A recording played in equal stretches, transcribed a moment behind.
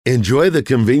Enjoy the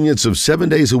convenience of 7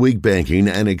 days a week banking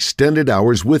and extended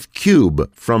hours with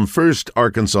Cube from First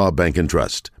Arkansas Bank and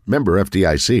Trust. Member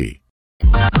FDIC. They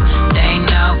know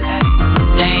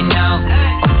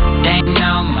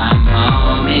my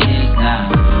mom is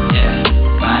down. Yeah,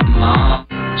 my mom.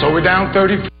 So we're down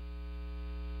 30.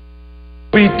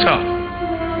 Be tough.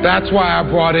 That's why I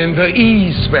brought in the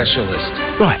E-Specialist.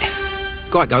 Right.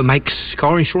 Geico makes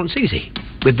car insurance easy.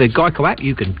 With the Geico app,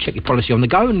 you can check your policy on the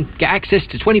go and get access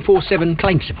to 24/7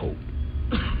 claim support.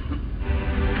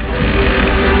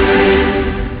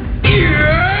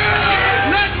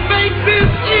 Let's make this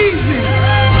easy.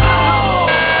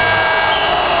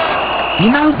 You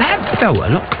know, that felt a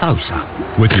lot closer.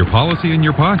 With your policy in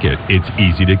your pocket, it's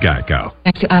easy to Geico.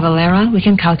 Next to Avalara, we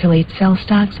can calculate sales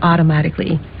tax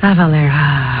automatically.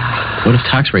 Avalara. What if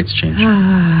tax rates change?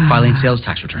 Filing sales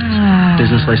tax returns.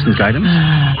 Business license items?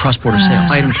 Cross-border sales.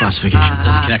 Item classification. Does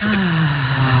it connect with it?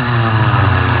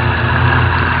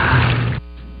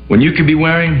 When you could be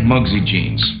wearing Mugsy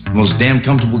jeans, the most damn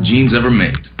comfortable jeans ever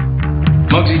made.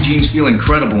 Mugsy jeans feel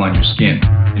incredible on your skin.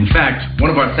 In fact,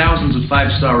 one of our thousands of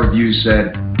 5-star reviews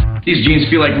said, "These jeans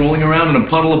feel like rolling around in a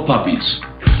puddle of puppies."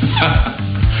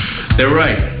 They're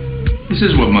right. This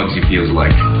is what Mugsy feels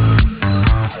like.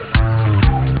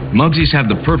 Mugsies have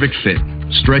the perfect fit,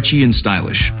 stretchy and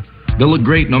stylish. They'll look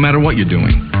great no matter what you're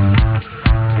doing.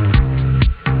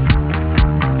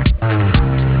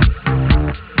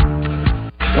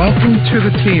 Welcome to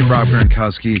the team, Rob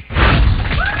Gronkowski.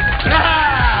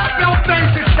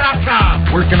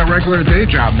 BuiltBasics.com. Working a regular day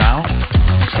job now.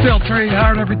 Still training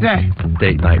hard every day.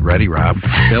 Date night ready, Rob.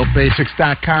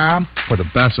 BuiltBasics.com for the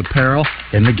best apparel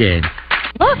in the game.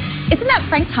 Look, isn't that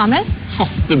Frank Thomas? Oh,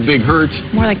 the big hurt.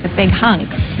 More like the big hunk.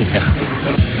 Yeah.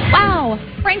 Wow,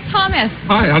 Frank Thomas.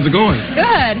 Hi, how's it going?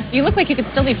 Good. You look like you could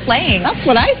still be playing. That's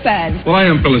what I said. Well, I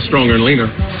am feeling stronger and leaner.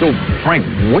 So, Frank,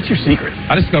 what's your secret?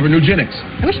 I discovered Nugenix.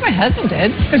 I wish my husband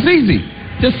did. It's easy.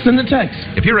 Just send a text.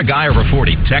 If you're a guy over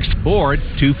 40, text BORD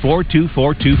to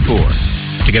 42424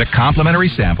 to get a complimentary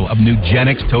sample of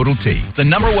Nugenix Total T, the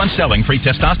 #1 selling free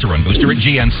testosterone booster at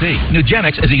GNC.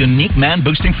 Nugenix is a unique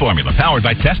man-boosting formula powered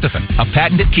by Testofen, a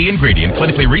patented key ingredient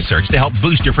clinically researched to help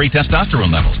boost your free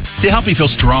testosterone levels, to help you feel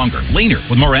stronger, leaner,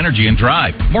 with more energy and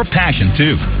drive, more passion,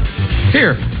 too.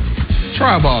 Here,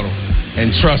 try a bottle.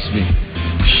 And trust me,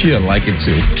 she'll like it,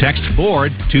 too. Text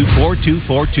BORD to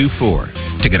 42424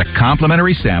 to get a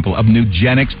complimentary sample of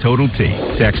Nugenix Total T.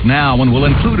 Text now and we'll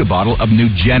include a bottle of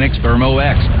Nugenix Thermo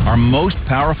X, our most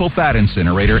powerful fat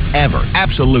incinerator ever,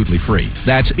 absolutely free.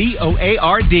 That's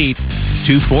BOARD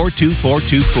to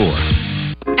 42424.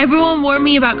 Everyone warned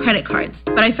me about credit cards,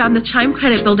 but I found the Chime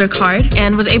Credit Builder card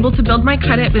and was able to build my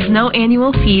credit with no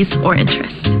annual fees or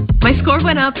interest. My score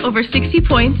went up over 60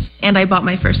 points, and I bought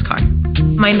my first car.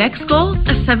 My next goal,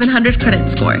 a 700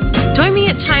 credit score. Join me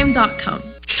at Chime.com.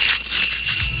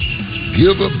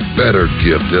 Give a better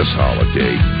gift this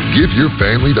holiday. Give your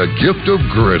family the gift of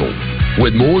griddle.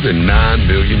 With more than 9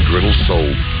 million griddles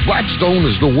sold, Blackstone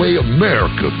is the way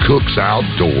America cooks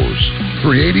outdoors,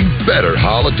 creating better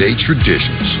holiday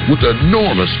traditions with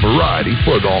enormous variety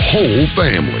for the whole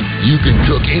family. You can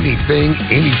cook anything,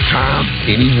 anytime,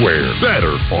 anywhere,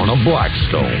 better on a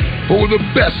Blackstone. For the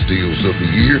best deals of the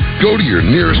year, go to your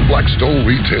nearest Blackstone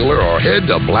retailer or head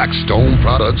to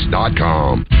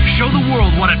blackstoneproducts.com. Show the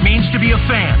world what it means to be a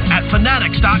fan at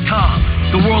Fanatics.com,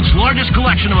 the world's largest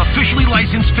collection of officially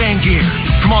licensed fan gear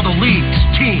from all the leagues,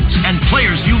 teams, and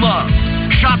players you love.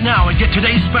 Shop now and get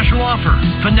today's special offer.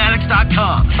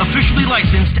 Fanatics.com, officially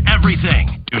licensed everything.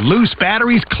 Do loose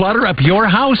batteries clutter up your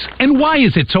house? And why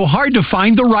is it so hard to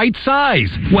find the right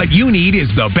size? What you need is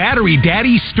the Battery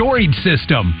Daddy Storage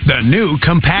System, the new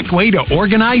compact way to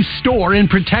organize, store, and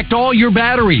protect all your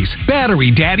batteries.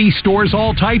 Battery Daddy stores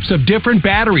all types of different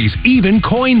batteries, even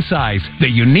coin size. The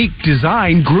unique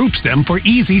design groups them for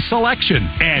easy selection.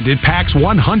 And it packs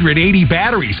 180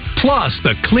 batteries. Plus,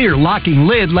 the clear locking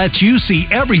lid lets you see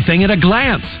everything at a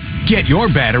glance. Get your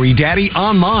Battery Daddy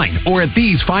online or at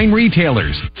these fine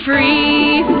retailers.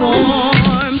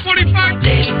 Freeform. 25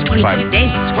 days. 25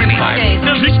 days. 25 days.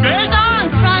 Fish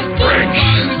on, Frosty.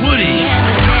 Woody.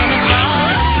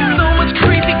 So much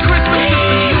crazy Christmas to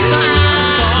be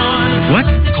fun. What?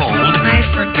 Cold. I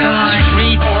forgot.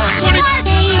 Freeform. 25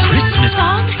 days. Christmas.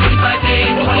 25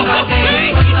 days. 25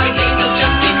 days. 25 days of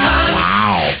just because.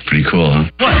 Wow. Pretty cool, huh?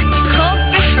 What?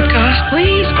 I forgot.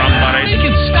 Please. Somebody. Make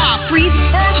it stop.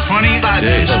 Freeform. 25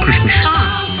 days. Christmas.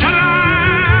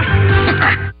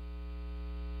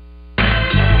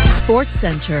 Sports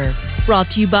Center, brought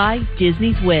to you by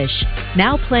Disney's Wish,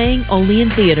 now playing only in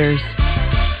theaters.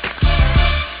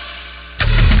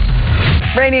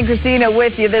 Brady and Christina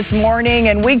with you this morning,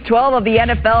 and Week 12 of the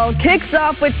NFL kicks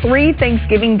off with 3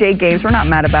 Thanksgiving Day games. We're not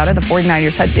mad about it. The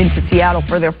 49ers head into Seattle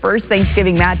for their first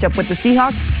Thanksgiving matchup with the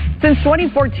Seahawks since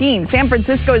 2014. San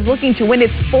Francisco is looking to win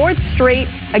its 4th straight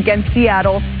against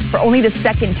Seattle for only the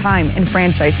 2nd time in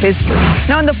franchise history.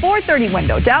 Now, in the 4:30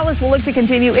 window, Dallas will look to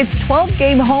continue its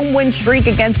 12-game home win streak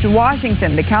against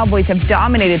Washington. The Cowboys have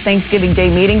dominated Thanksgiving Day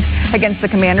meetings against the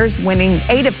Commanders, winning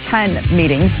 8 of 10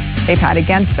 meetings they've had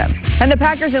against them. And the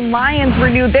Packers and Lions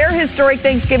renew their historic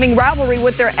Thanksgiving rivalry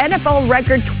with their NFL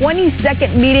record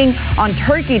 22nd meeting on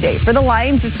Turkey Day. For the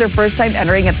Lions, it's their first time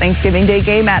entering a Thanksgiving Day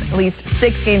game at least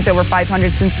 6 games over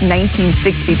 500 since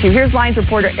 1962. Here's Lions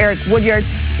reporter Eric Woodyard.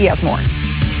 He has more.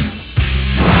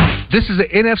 This is an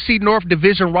NFC North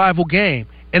Division rival game.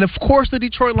 And, of course, the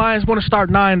Detroit Lions want to start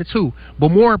 9-2.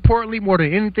 But more importantly, more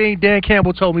than anything, Dan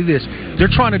Campbell told me this. They're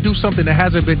trying to do something that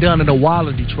hasn't been done in a while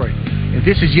in Detroit. And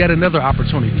this is yet another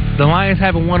opportunity. The Lions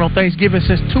haven't won on Thanksgiving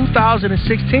since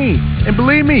 2016. And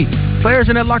believe me, players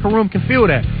in that locker room can feel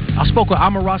that. I spoke with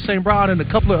Amon-Ra St. Brown and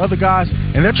a couple of other guys,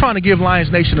 and they're trying to give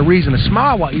Lions Nation a reason to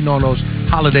smile while eating on those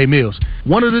holiday meals.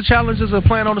 One of the challenges of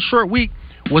playing on a short week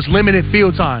was limited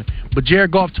field time. But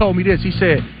Jared Goff told me this. He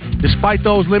said, despite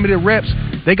those limited reps,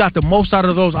 they got the most out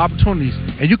of those opportunities.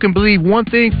 And you can believe one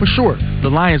thing for sure, the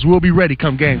Lions will be ready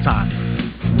come game time.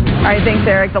 All right, thanks,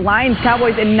 Eric. The Lions,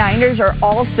 Cowboys, and Niners are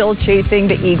all still chasing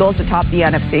the Eagles atop the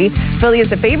NFC. Philly is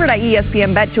the favorite at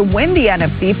ESPN Bet to win the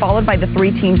NFC, followed by the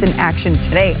 3 teams in action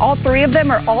today. All 3 of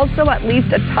them are also at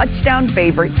least a touchdown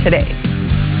favorite today.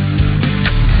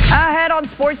 Ahead on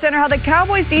SportsCenter, how the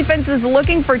Cowboys defense is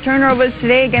looking for turnovers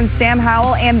today against Sam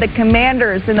Howell and the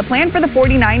Commanders, and the plan for the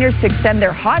 49ers to extend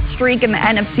their hot streak in the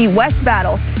NFC West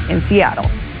battle in Seattle.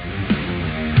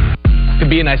 Could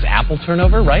be a nice apple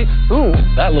turnover, right? Ooh,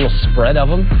 that little spread of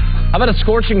them. How about a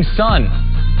scorching sun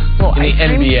in the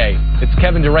NBA? It's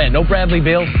Kevin Durant. No Bradley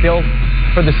Beal still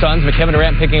for the Suns, but Kevin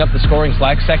Durant picking up the scoring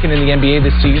slack, 2nd in the NBA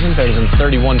this season, better than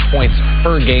 31 points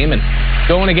per game. And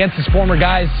going against his former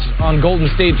guys on Golden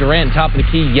State, Durant, top of the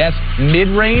key, yes,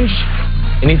 mid-range,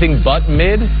 anything but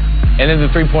mid. And then the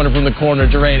three-pointer from the corner,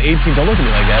 Durant, 18, don't look at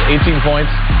me like that, 18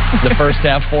 points the first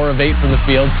half, 4 of 8 from the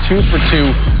field, 2 for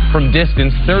 2 from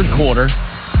distance, third quarter,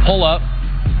 pull up,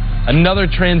 another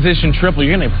transition triple.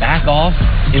 You're going to back off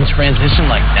in transition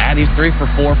like that? He's 3 for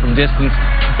 4 from distance,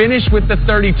 finished with the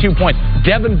 32 points.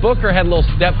 Devin Booker had a little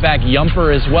step-back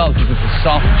yumper as well because it's a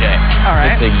soft J. All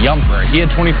right. It's a yumper. He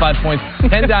had 25 points,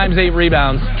 10 times 8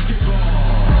 rebounds.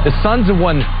 The Suns have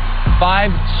won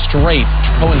 5 straight,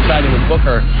 coinciding with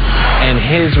Booker and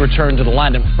his return to the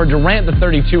lineup. For Durant, the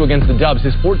 32 against the Dubs,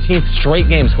 his 14th straight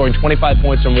game scoring 25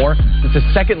 points or more. It's the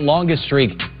 2nd longest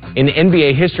streak in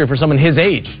NBA history for someone his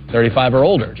age, 35 or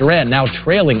older. Durant now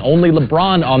trailing only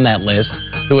LeBron on that list,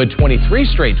 who had 23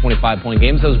 straight 25-point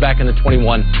games. That was back in the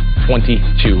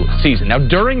 21-22 season. Now,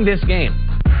 during this game,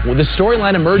 the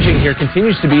storyline emerging here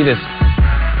continues to be this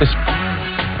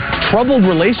troubled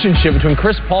relationship between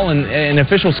Chris Paul and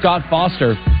official Scott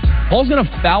Foster. Paul's going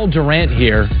to foul Durant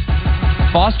here.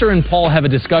 Foster and Paul have a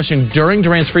discussion during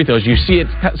Durant's free throws. You see it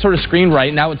sort of screened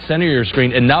right. Now it's center of your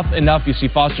screen. Enough. You see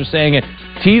Foster saying it.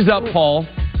 Tease up Paul.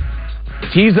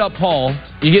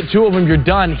 You get 2 of them, you're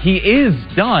done. He is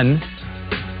done.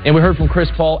 And we heard from Chris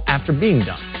Paul after being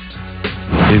done.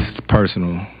 It's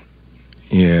personal.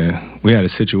 Yeah. We had a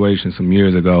situation some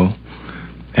years ago,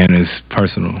 and it's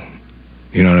personal.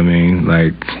 You know what I mean?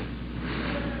 Like,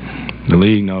 the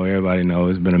league know, everybody know,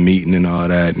 it's been a meeting and all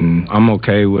that, and I'm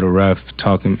okay with a ref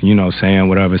talking, saying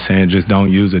whatever, just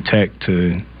don't use a tech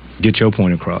to get your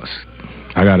point across.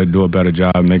 I got to do a better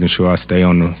job making sure I stay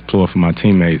on the floor for my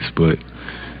teammates, but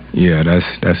yeah,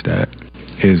 that's that.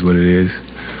 It is what it is.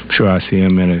 I'm sure I see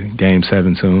him in a Game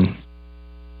 7 soon.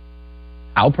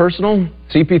 How personal?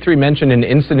 CP3 mentioned an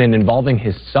incident involving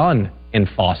his son and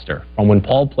Foster from when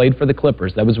Paul played for the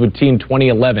Clippers. That was with Team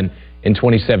 2011 in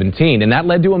 2017, and that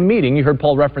led to a meeting. You heard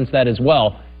Paul reference that as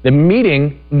well. The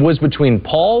meeting was between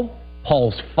Paul,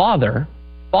 Paul's father,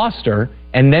 Foster,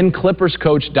 and then Clippers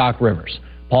coach Doc Rivers.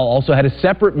 Paul also had a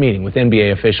separate meeting with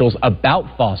NBA officials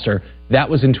about Foster. That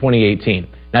was in 2018.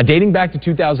 Now, dating back to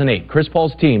 2008, Chris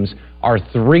Paul's teams are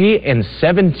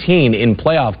 3-17 in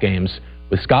playoff games,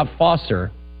 with Scott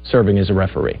Foster serving as a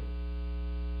referee.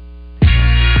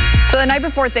 So the night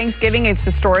before Thanksgiving is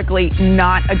historically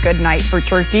not a good night for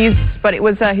turkeys, but it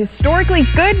was a historically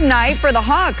good night for the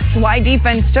Hawks. Why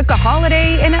defense took a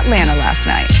holiday in Atlanta last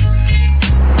night.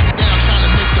 Now trying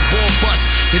to make the ball bust.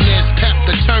 And there's Pep,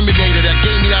 the Terminator, that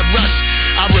gave me that rush.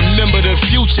 I remember the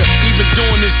future, even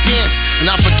doing this dance.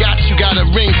 And I forgot you got a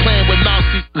ring playing with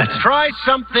Mousy. Let's try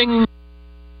something.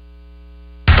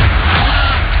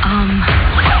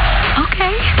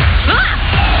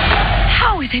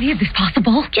 any of this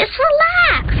possible? Just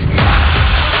relax.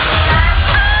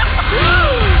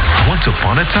 Once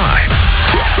upon a time,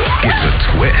 it's a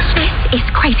twist. This is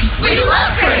crazy. We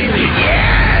love crazy.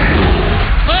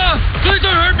 Please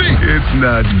don't hurt me. It's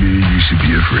not me you should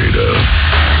be afraid of.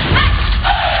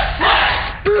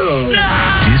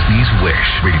 Disney's Wish,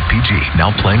 rated PG,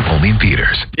 now playing only in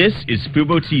theaters. This is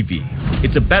Fubo TV.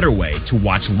 It's a better way to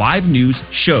watch live news,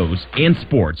 shows, and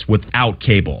sports without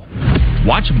cable.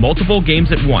 Watch multiple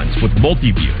games at once with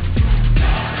Multiview.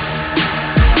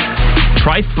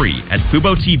 Try free at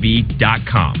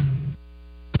FuboTV.com.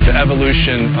 The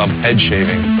evolution of head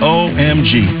shaving.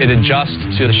 OMG. It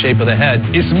adjusts to the shape of the head.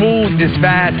 It's smooth, it's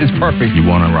fast, it's perfect. You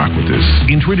want to rock with this?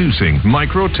 Introducing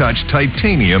MicroTouch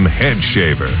Titanium Head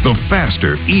Shaver. The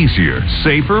faster, easier,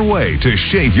 safer way to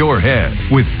shave your head.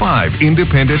 With 5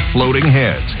 independent floating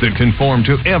heads that conform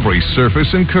to every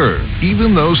surface and curve,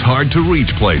 even those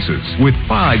hard-to-reach places. With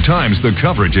 5 times the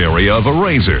coverage area of a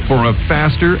razor for a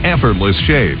faster, effortless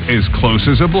shave as close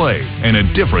as a blade and a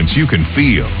difference you can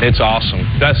feel. It's awesome.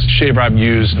 Best shaver I've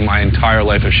used in my entire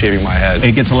life of shaving my head.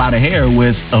 It gets a lot of hair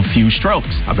with a few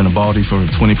strokes. I've been a baldy for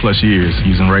 20 plus years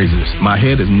using razors. My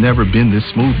head has never been this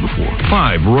smooth before.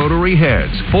 5 rotary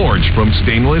heads forged from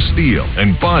stainless steel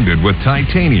and bonded with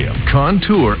titanium.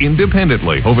 Contour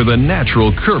independently over the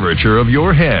natural curvature of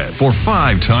your head for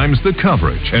 5 times the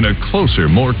coverage and a closer,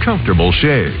 more comfortable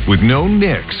shave with no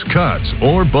nicks, cuts,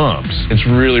 or bumps. It's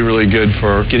really, really good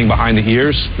for getting behind the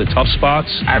ears, the tough spots.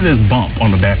 I have this bump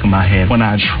on the back of my head. When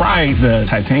I tried the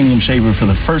titanium shaver for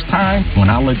the first time, when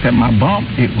I looked at my bump,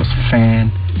 it was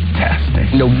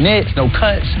fantastic. No nits, no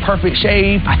cuts, perfect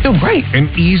shave. I feel great. An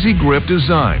easy grip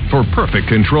design for perfect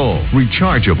control.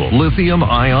 Rechargeable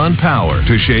lithium-ion power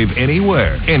to shave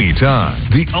anywhere, anytime.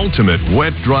 The ultimate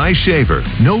wet-dry shaver.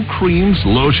 No creams,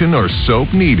 lotion, or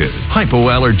soap needed.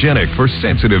 Hypoallergenic for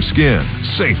sensitive skin.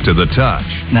 Safe to the touch.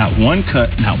 Not one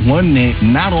cut, not one nick,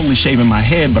 not only shaving my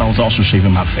head, but I was also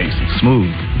shaving my face.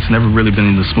 Smooth. It's never really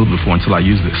been this smooth before until I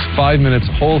use this. 5 minutes,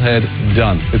 whole head,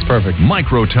 done. It's perfect.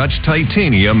 MicroTouch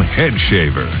Titanium Head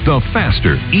Shaver. The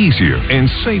faster, easier, and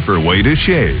safer way to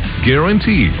shave.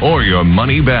 Guaranteed or your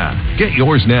money back. Get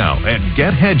yours now at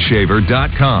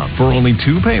GetHeadShaver.com for only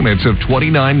 2 payments of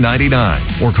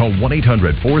 $29.99 or call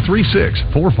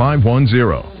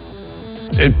 1-800-436-4510.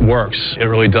 It works. It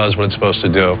really does what it's supposed to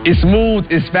do. It's smooth,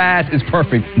 it's fast, it's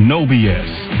perfect. No BS.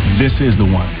 This is the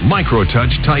one.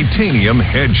 MicroTouch Titanium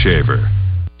Head Shaver.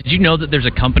 Did you know that there's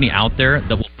a company out there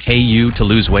that will pay you to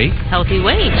lose weight? Healthy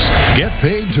Wage. Get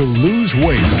paid to lose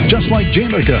weight, just like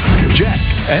Jamaica, Jack,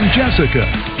 and Jessica.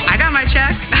 I got my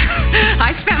check.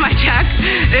 I spent my check.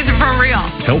 This is for real.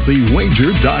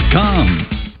 HealthyWager.com.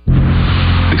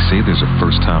 They say there's a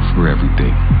first time for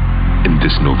everything. And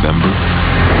this November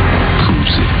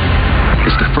proves it.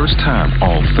 It's the first time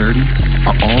all 30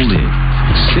 are all in.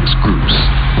 6 groups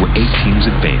where 8 teams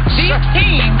advance. These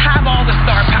teams have all the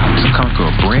star power to conquer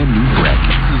a brand new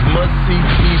bracket. This is must-see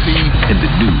TV. And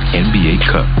the new NBA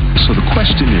Cup. So the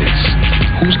question is,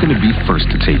 who's going to be first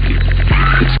to take it?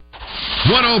 It's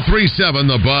 1037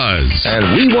 The Buzz.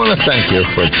 And we want to thank you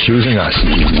for choosing us.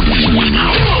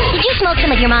 Did you smoke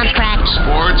some of your mom's crack?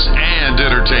 Sports and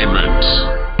entertainment.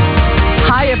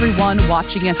 Hi, everyone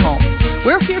watching at home.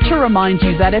 We're here to remind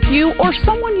you that if you or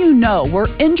someone you know were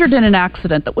injured in an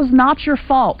accident that was not your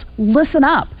fault, listen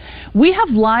up. We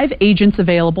have live agents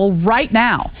available right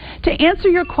now to answer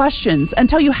your questions and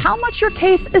tell you how much your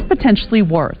case is potentially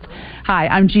worth. Hi,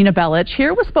 I'm Gina Bellich,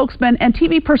 here with spokesman and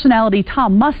TV personality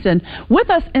Tom Mustin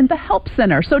with us in the Help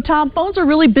Center. So, Tom, phones are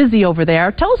really busy over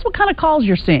there. Tell us what kind of calls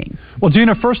you're seeing. Well,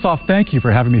 Gina, first off, thank you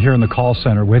for having me here in the call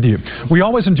center with you. We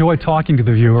always enjoy talking to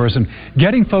the viewers and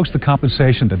getting folks the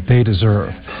compensation that they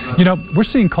deserve. You know, we're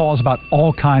seeing calls about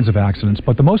all kinds of accidents,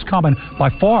 but the most common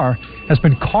by far has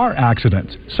been car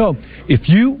accidents. So if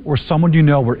you or someone you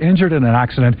know were injured in an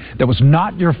accident that was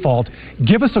not your fault,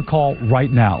 give us a call right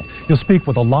now. You'll speak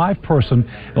with a live person.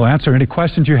 They'll answer any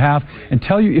questions you have and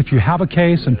tell you if you have a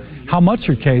case and how much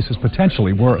your case is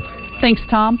potentially worth. Thanks,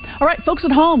 Tom. All right, folks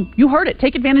at home, you heard it.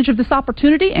 Take advantage of this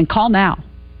opportunity and call now.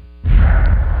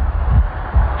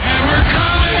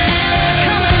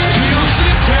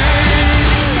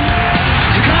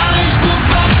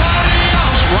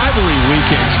 Rivalry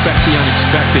weekend. Expect the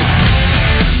unexpected.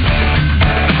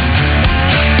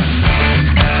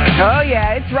 Oh,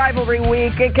 yeah, it's rivalry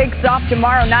week. It kicks off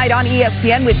tomorrow night on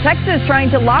ESPN with Texas trying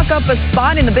to lock up a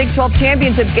spot in the Big 12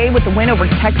 championship game with the win over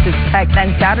Texas Tech.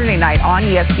 Then Saturday night on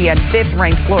ESPN,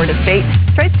 5th-ranked Florida State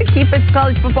tries to keep its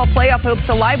college football playoff hopes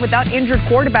alive without injured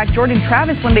quarterback Jordan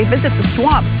Travis when they visit the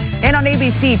Swamp. And on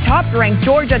ABC, top-ranked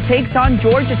Georgia takes on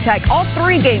Georgia Tech. All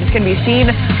 3 games can be seen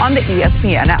on the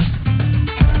ESPN app.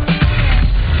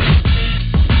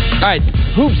 All right,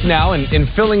 hoops now and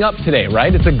filling up today,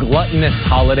 right? It's a gluttonous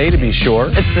holiday, to be sure.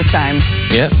 It's the time.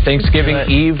 Yeah, Thanksgiving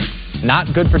Eve,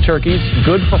 not good for turkeys.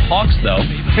 Good for Hawks, though,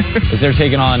 as they're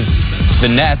taking on the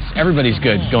Nets. Everybody's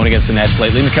good going against the Nets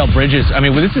lately. Mikal Bridges, I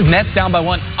mean, this is Nets down by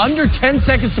 1. Under 10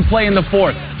 seconds to play in the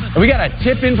 4th. And we got a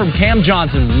tip in from Cam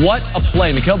Johnson. What a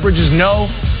play. Mikal Bridges, no.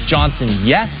 Johnson,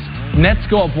 yes. Nets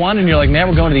go up 1, and you're like, man,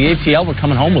 we're going to the ATL. We're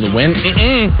coming home with a win.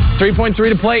 3.3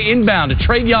 to play inbound to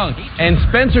Trae Young. And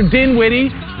Spencer Dinwiddie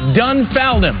done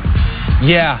fouled him.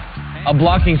 Yeah, a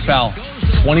blocking foul.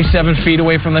 27 feet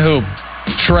away from the hoop.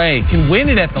 Trae can win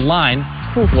it at the line.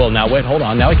 Well, now, wait, hold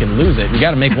on. Now he can lose it. You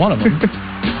got to make one of them.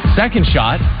 Second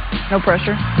shot. No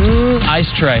pressure. Ice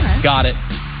Trae. Right. Got it.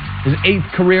 His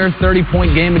 8th career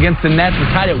 30-point game against the Nets. We're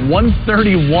tied at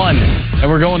 131, and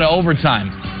we're going to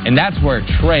overtime. And that's where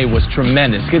Trae was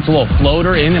tremendous. Gets a little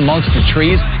floater in amongst the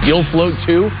trees. You'll float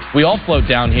too. We all float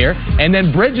down here. And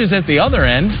then Bridges at the other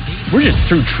end. We're just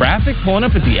through traffic, pulling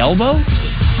up at the elbow.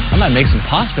 I might make some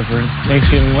pasta for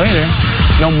Thanksgiving later.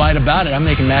 No might about it. I'm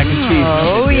making mac and cheese.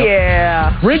 Oh,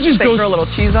 yeah. Bridges goes... throw a little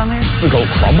cheese on there? We go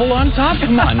crumble on top?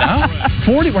 Come on now.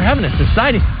 40. We're having a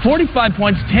society. 45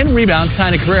 points, 10 rebounds,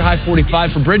 tying a career-high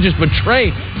 45 for Bridges. But Trae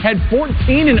had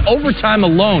 14 in overtime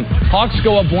alone. Hawks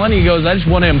go up 1. He goes, I just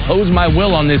want to impose my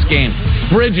will on this game.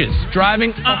 Bridges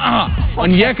driving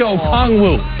on Yeko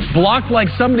Okongwu. Blocked like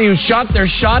somebody who shot their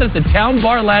shot at the town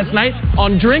bar last night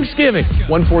on Drinksgiving.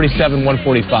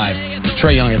 147-145.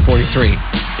 Trae Young at 43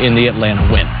 in the Atlanta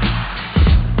win.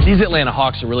 These Atlanta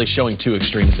Hawks are really showing 2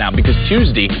 extremes now because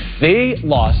Tuesday they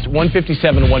lost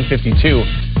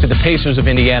 157-152 to the Pacers of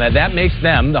Indiana. That makes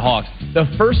them, the Hawks, the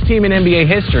first team in NBA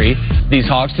history, these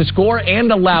Hawks, to score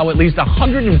and allow at least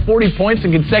 140 points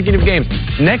in consecutive games.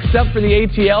 Next up for the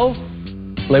ATL,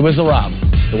 Les Miserables,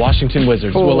 the Washington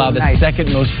Wizards, who allow the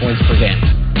second most points per game.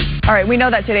 All right, we know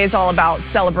that today is all about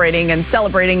celebrating, and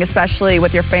celebrating especially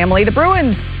with your family. The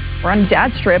Bruins were on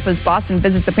dad's trip as Boston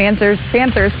visits the Panthers.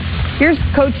 Here's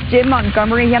Coach Jim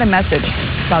Montgomery. He had a message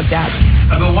about dads.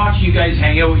 I've been watching you guys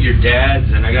hang out with your dads,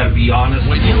 and I got to be honest.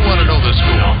 When you want to know the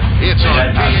score, it's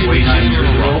on ABC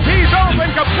World. He's open,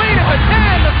 complete at the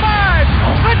 10, the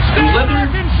 5. Touchdown, whether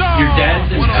Arkansas. your dad's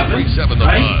in heaven,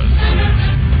 right?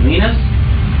 Minas,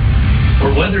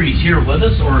 or whether he's here with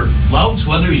us, or Louds,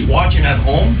 whether he's watching at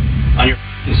home on your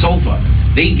sofa,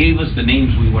 they gave us the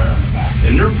names we wear on the back,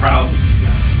 and they're proud,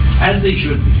 as they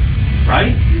should be,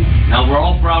 right? Now we're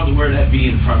all proud to wear that B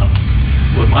in front of them.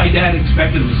 What my dad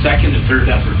expected was second and third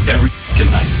effort every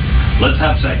night. Let's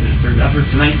have second and third effort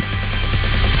tonight.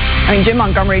 I mean, Jim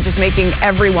Montgomery just making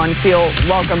everyone feel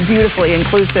welcome, beautifully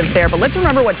inclusive there. But let's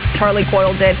remember what Charlie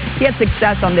Coyle did. He had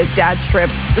success on this dad's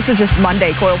trip. This is just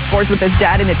Monday. Coyle scores with his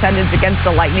dad in attendance against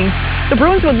the Lightning. The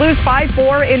Bruins would lose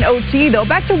 5-4 in OT, though.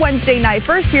 Back to Wednesday night.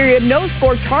 First period, no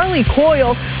score. Charlie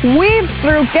Coyle weaves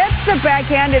through, gets the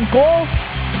backhanded goal.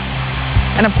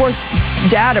 And, of course,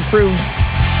 dad approves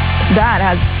that,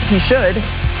 as he should.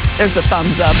 There's a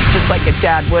thumbs up, just like a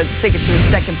dad would. Take it to the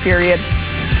second period.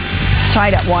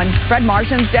 Tied at 1. Fred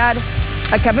Martian's dad,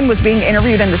 Kevin, was being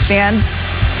interviewed in the stands,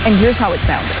 and here's how it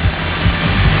sounded.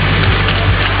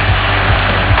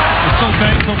 We're so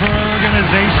thankful for our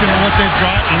organization and what they've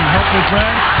brought and helped with Fred.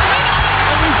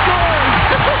 And we scored!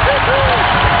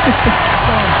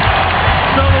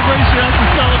 Celebration after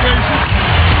celebration.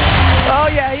 Oh,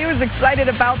 yeah, he was excited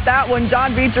about that one.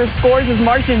 John Beecher scores as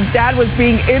Martian's dad was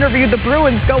being interviewed. The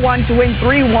Bruins go on to win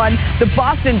 3-1. The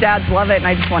Boston dads love it, and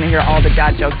I just want to hear all the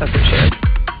dad jokes that they shared.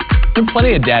 There are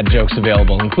plenty of dad jokes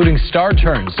available, including star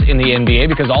turns in the NBA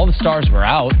because all the stars were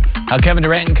out. How Kevin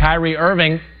Durant and Kyrie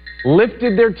Irving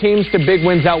lifted their teams to big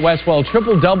wins out west, while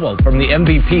triple-double from the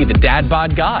MVP, the dad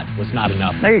bod god, was not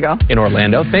enough. There you go. In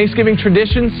Orlando. Thanksgiving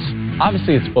traditions,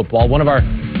 obviously it's football. One of our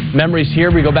memories here,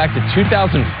 we go back to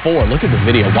 2004. Look at the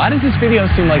video. Why does this video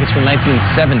seem like it's from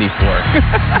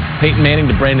 1974? Peyton Manning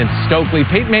to Brandon Stokely.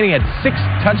 Peyton Manning had 6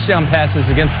 touchdown passes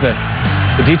against the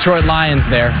Detroit Lions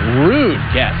there. Rude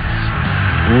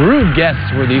guests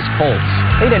were these Colts.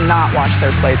 They did not watch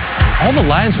their plates. All the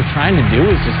Lions were trying to do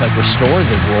was just like restore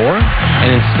the roar,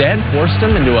 and instead forced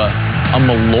them into a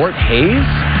Malort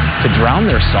haze to drown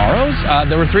their sorrows.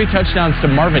 There were 3 touchdowns to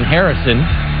Marvin Harrison.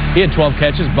 He had 12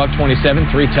 catches,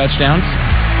 $127, 3 touchdowns.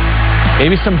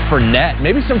 Maybe some Fournette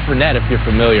if you're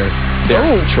familiar there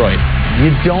in Detroit.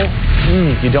 You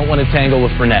don't want to tangle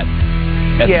with Fournette.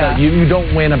 You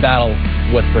don't win a battle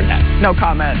with Fournette. No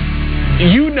comment.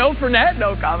 You know Fournette?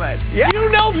 No comment. Yeah. You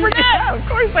know Fournette? Yeah, of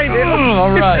course I do. All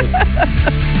right.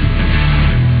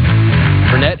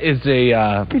 Burnett is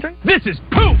a... This is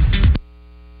poof!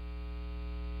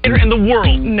 In the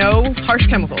world. No harsh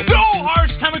chemicals. No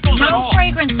harsh chemicals at all.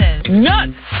 fragrances.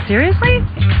 None. Seriously?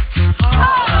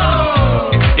 Oh.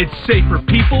 It's safe for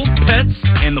people, pets,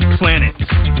 and the planet.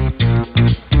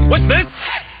 What's this?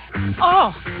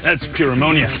 Oh. That's pure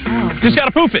ammonia. Just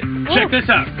gotta poof it. Check this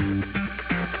out.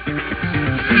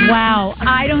 Wow,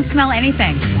 I don't smell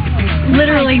anything.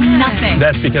 Literally nothing.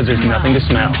 That's because there's nothing to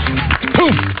smell.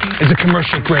 Poof is a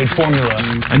commercial-grade formula.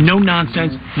 A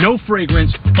no-nonsense,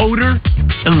 no-fragrance, odor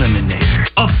eliminator.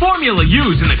 A formula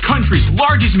used in the country's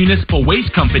largest municipal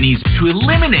waste companies to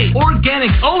eliminate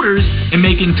organic odors and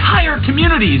make entire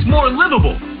communities more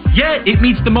livable. Yet, it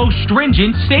meets the most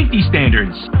stringent safety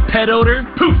standards. Pet odor,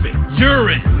 poofing,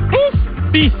 urine, poof,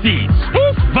 feces,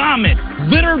 poof, vomit,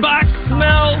 litter box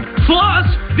smell, plus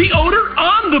the odor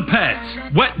on the pets.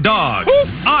 Wet dog, poof,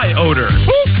 eye odor,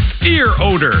 poof, ear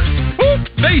odor, poof,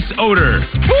 face odor,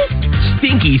 poof,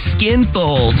 stinky skin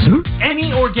folds,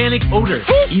 any organic odor,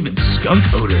 even skunk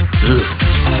odor.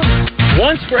 Ugh.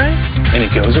 One spray, and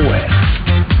it goes away.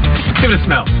 Give it a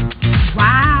smell.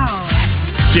 Wow.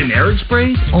 Generic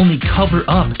sprays only cover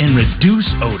up and reduce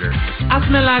odor. I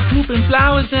smell like poop and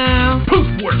flowers now. Poof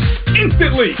works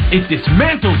instantly. It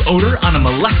dismantles odor on a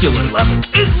molecular level.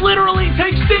 It literally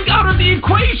takes stink out of the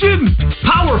equation.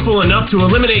 Powerful enough to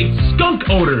eliminate skunk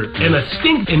odor and the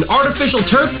stink in artificial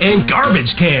turf and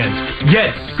garbage cans.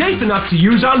 Yet safe enough to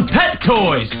use on pet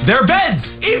toys, their beds,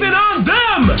 even on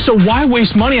them. So why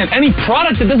waste money on any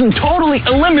product that doesn't totally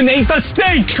eliminate the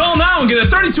stink? Call now and get a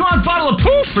 32-ounce bottle of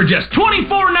Poof for just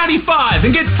 $24.95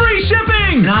 and get free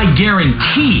shipping. And I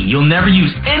guarantee you'll never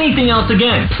use anything else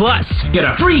again. Plus, get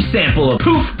a free sample of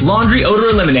Poof Laundry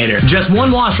Odor Eliminator. Just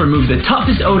one wash removes the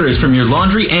toughest odors from your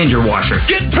laundry and your washer.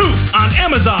 Get Poof on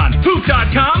Amazon,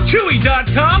 Poof.com,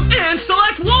 Chewy.com, and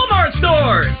select Walmart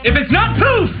stores. If it's not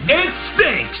Poof, it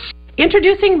stinks.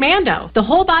 Introducing Mando, the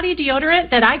whole body deodorant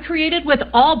that I created with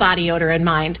all body odor in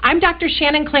mind. I'm Dr.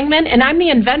 Shannon Klingman, and I'm the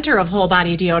inventor of whole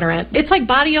body deodorant. It's like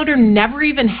body odor never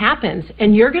even happens,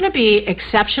 and you're going to be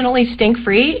exceptionally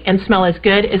stink-free and smell as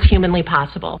good as humanly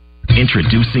possible.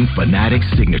 Introducing Fanatic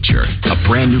Signature, a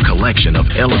brand new collection of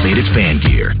elevated fan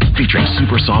gear featuring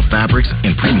super soft fabrics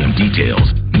and premium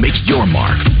details. Make your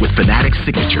mark with Fanatic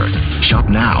Signature. Shop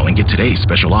now and get today's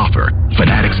special offer.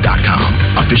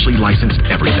 Fanatics.com. Officially licensed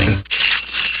everything.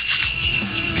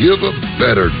 Give a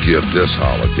better gift this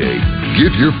holiday.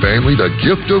 Give your family the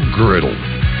gift of griddle.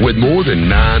 With more than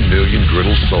 9 million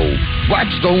griddles sold,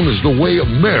 Blackstone is the way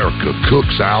America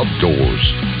cooks outdoors,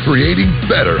 creating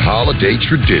better holiday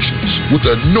traditions with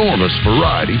enormous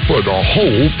variety for the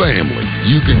whole family.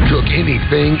 You can cook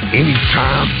anything,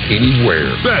 anytime,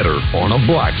 anywhere, better on a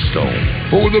Blackstone.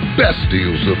 For the best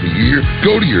deals of the year,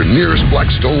 go to your nearest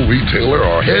Blackstone retailer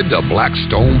or head to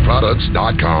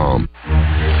blackstoneproducts.com.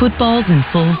 Football's in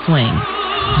full swing.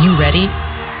 You ready?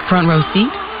 Front row seat?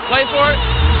 Wait for it.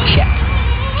 Check.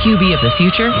 QB of the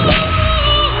future?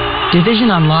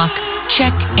 Division on lock? Check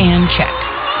and check.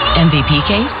 MVP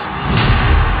case?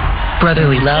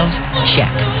 Brotherly love?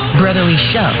 Check. Brotherly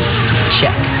shove?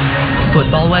 Check.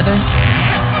 Football weather?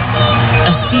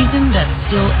 A season that's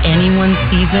still anyone's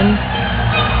season?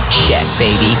 Check,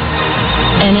 baby.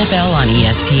 NFL on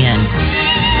ESPN.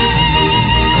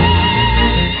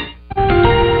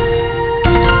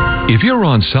 If you're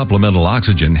on supplemental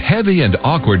oxygen, heavy and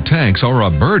awkward tanks are a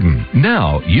burden.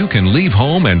 Now you can leave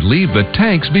home and leave the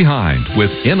tanks behind with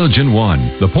Inogen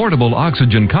One, the portable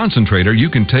oxygen concentrator you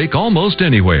can take almost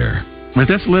anywhere. With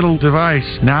this little device,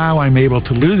 now I'm able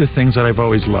to do the things that I've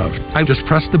always loved. I just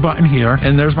press the button here,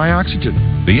 and there's my oxygen.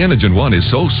 The Inogen One is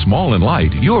so small and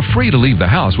light, you're free to leave the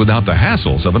house without the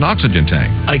hassles of an oxygen tank.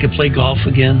 I could play golf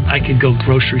again. I could go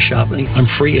grocery shopping. I'm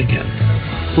free again.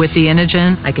 With the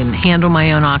Inogen, I can handle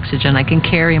my own oxygen. I can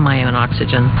carry my own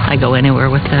oxygen. I go anywhere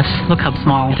with this. Look how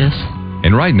small it is.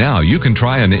 And right now, you can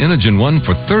try an Inogen One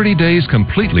for 30 days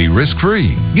completely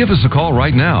risk-free. Give us a call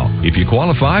right now. If you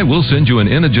qualify, we'll send you an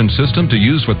Inogen system to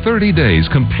use for 30 days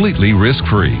completely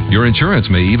risk-free. Your insurance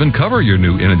may even cover your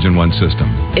new Inogen One system.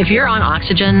 If you're on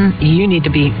oxygen, you need to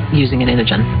be using an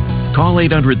Inogen. Call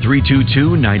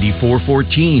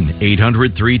 800-322-9414.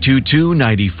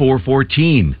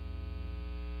 800-322-9414.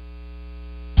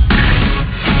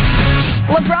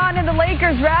 LeBron and the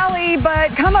Lakers rally,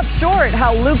 but come up short.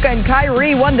 How Luka and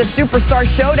Kyrie won the Superstar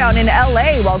Showdown in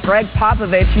L.A., while Greg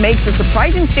Popovich makes a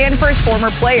surprising stand for his former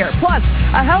player. Plus,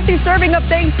 a healthy serving of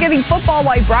Thanksgiving football,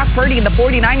 while Brock Purdy and the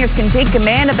 49ers can take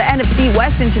command of the NFC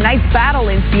West in tonight's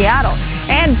battle in Seattle.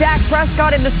 And Dak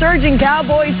Prescott and the surging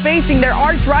Cowboys facing their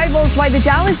arch rivals, while the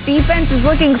Dallas defense is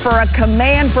looking for a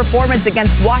command performance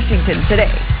against Washington today.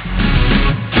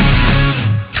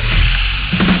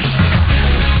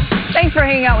 Thanks for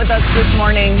hanging out with us this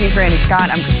morning. He's Randy Scott.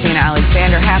 I'm Christina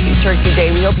Alexander. Happy Turkey Day.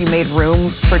 We hope you made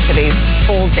room for today's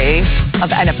full day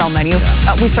of NFL menu.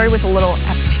 We started with a little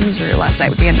appetizer last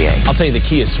night with the NBA. I'll tell you the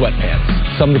key is sweatpants.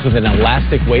 Something with an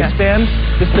elastic waistband.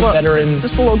 Just a veteran.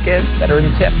 Just a little give. Veteran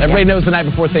tip. Everybody knows the night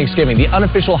before Thanksgiving, the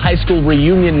unofficial high school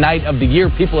reunion night of the year.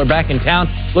 People are back in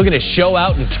town looking to show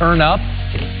out and turn up.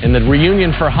 And the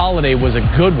reunion for Holiday was a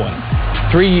good one.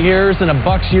 3 years in a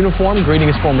Bucks uniform, greeting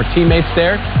his former teammates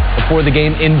there before the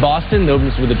game in Boston. Those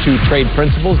were the two trade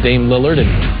principals, Dame Lillard and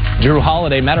Drew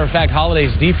Holiday. Matter of fact,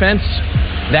 Holiday's defense,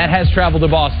 that has traveled to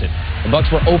Boston. The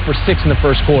Bucks were 0 for 6 in the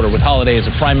first quarter with Holiday as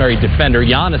a primary defender.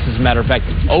 Giannis, as a matter of fact,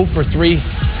 0 for 3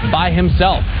 by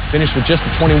himself. Finished with just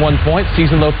 21 points,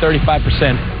 season low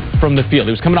 35% from the field.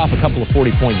 He was coming off a couple of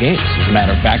 40-point games, as a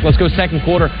matter of fact. Let's go second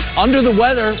quarter. Under the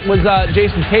weather was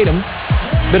Jason Tatum.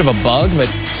 Bit of a bug,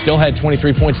 but still had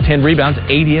 23 points, 10 rebounds,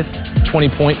 80th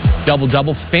 20-point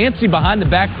double-double. Fancy behind the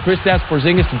back for Kristaps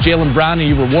Porzingis to Jaylen Brown, and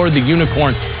you reward the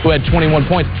unicorn who had 21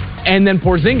 points. And then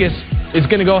Porzingis is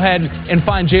going to go ahead and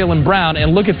find Jaylen Brown,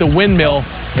 and look at the windmill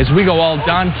as we go all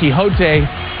Don Quixote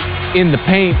in the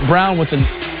paint. Brown with a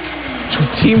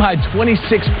team-high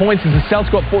 26 points as the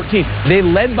Celtics go up 14. They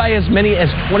led by as many as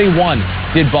 21,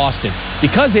 did Boston.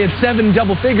 Because they had 7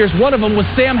 double figures, one of them was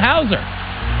Sam Hauser.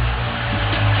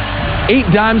 8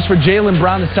 dimes for Jaylen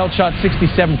Brown. The Celtics shot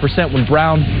 67% when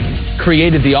Brown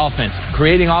created the offense.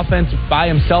 Creating offense by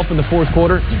himself in the fourth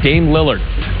quarter, Dame Lillard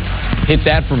hit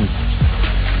that from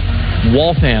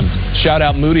Waltham. Shout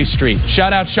out Moody Street.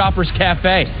 Shout out Shoppers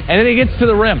Cafe. And then he gets to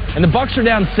the rim. And the Bucks are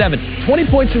down 7. 20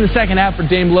 points in the second half for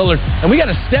Dame Lillard. And we got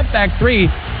a step-back 3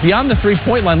 beyond the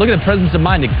three-point line. Look at the presence of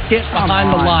mind to get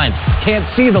behind the line. Can't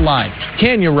see the line.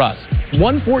 Can you, Russ?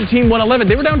 114-111.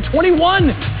 They were down 21,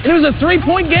 and it was a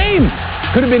 3-point game.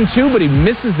 Could have been 2, but he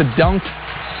misses the dunk,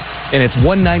 and it's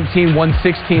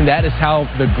 119-116. That is how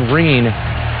the Green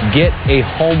get a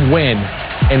home win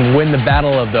and win the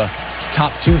battle of the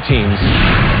top 2 teams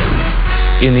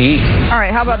in the East. All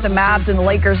right, how about the Mavs and the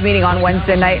Lakers meeting on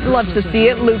Wednesday night? Love to see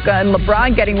it. Luka and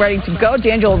LeBron getting ready to go.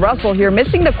 D'Angelo Russell here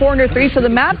missing the corner 3, so the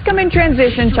Mavs come in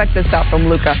transition. Check this out from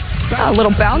Luka. A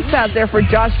little bounce pass there for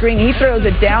Josh Green. He throws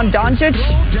it down. Doncic,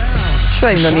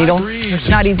 showing the needle. It's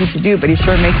not easy to do, but he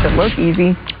sure makes it look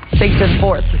easy. Takes it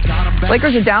fourth.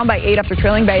 Lakers are down by 8 after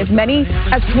trailing by as many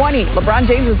as 20. LeBron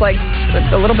James was like,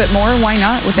 a little bit more. Why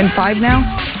not? Within 5 now.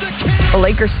 The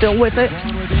Lakers still with it.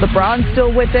 LeBron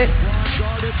still with it.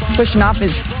 Pushing off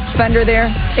his defender there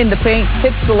in the paint.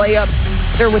 Hits the layup.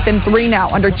 They're within 3 now.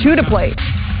 Under 2 to play.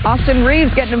 Austin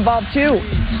Reeves getting involved too.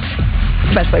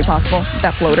 Best way possible.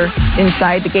 That floater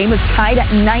inside. The game was tied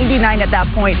at 99 at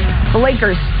that point. The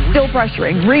Lakers still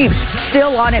pressuring. Reeves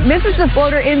still on it. Misses the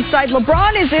floater inside.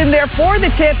 LeBron is in there for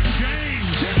the tip.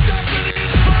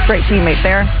 Great teammate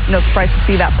there. No surprise to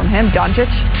see that from him. Doncic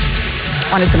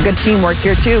wanted some good teamwork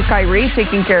here too. Kyrie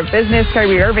taking care of business.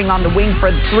 Kyrie Irving on the wing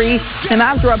for the 3. The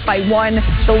Mavs are up by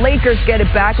 1. The Lakers get it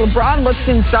back. LeBron looks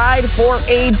inside for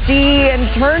AD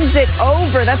and turns it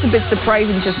over. That's a bit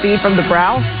surprising to see from the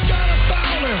brow.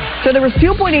 So there was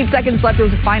 2.8 seconds left. There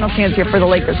was a final chance here for the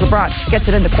Lakers. LeBron gets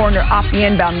it in the corner, off the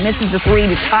inbound, misses the 3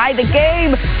 to tie the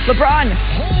game. LeBron,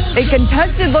 a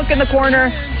contested look in the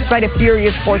corner, despite a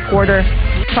furious fourth quarter.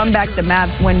 Comeback, the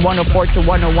Mavs win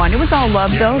 104-101. It was all love,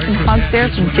 though. Some hugs there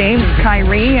from James,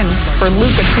 Kyrie, and for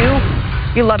Luka, too.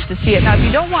 You love to see it. Now, if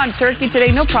you don't want turkey today,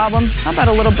 no problem. How about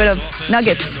a little bit of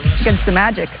Nuggets against the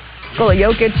Magic? Nikola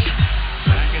Jokic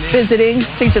visiting,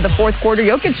 takes to the fourth quarter.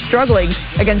 Jokic struggling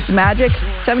against the Magic.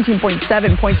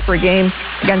 17.7 points per game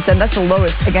against them. That's the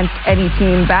lowest against any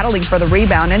team. Battling for the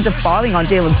rebound. Ends up falling on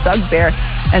Jalen Suggs there.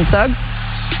 And Suggs,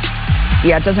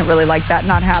 yeah, doesn't really like that.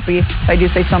 Not happy. If I do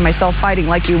say so myself, fighting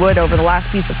like you would over the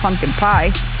last piece of pumpkin pie.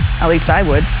 At least I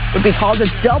would. Would be called a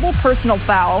double personal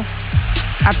foul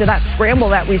after that scramble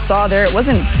that we saw there. It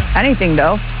wasn't anything,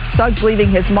 though. Suggs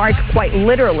leaving his mark quite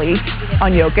literally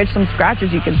on Jokic. Some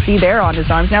scratches you can see there on his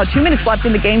arms. Now 2 minutes left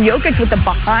in the game. Jokic with the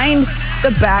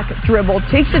behind-the-back dribble.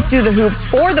 Takes it through the hoop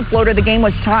for the floater. The game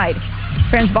was tied.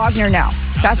 Franz Wagner now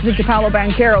passes it to Paolo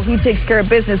Banchero. He takes care of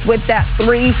business with that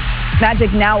 3.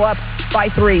 Magic now up by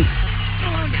 3.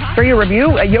 For your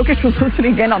review, Jokic was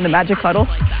listening in on the Magic huddle.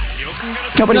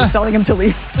 Nobody was telling him to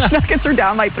leave. Nuggets are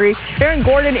down by 3. Aaron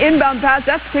Gordon, inbound pass.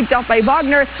 That's picked off by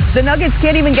Wagner. The Nuggets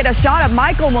can't even get a shot at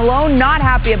Michael Malone. Not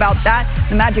happy about that.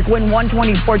 The Magic win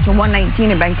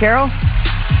 124-119 in Banchero.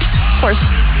 Of course,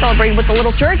 celebrating with a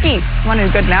little turkey. Wanted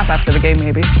a good nap after the game,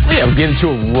 maybe. Yeah, we'll get into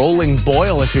a rolling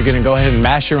boil if you're going to go ahead and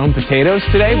mash your own potatoes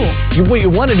today. What you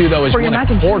want to do, though, is you want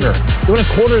to quarter. You want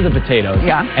to quarter the potatoes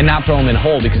and not throw them in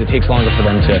whole because it takes longer for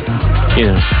them to,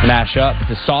 mash up,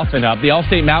 to soften up. The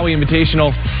Allstate Maui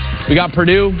Invitational, we got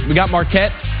Purdue, we got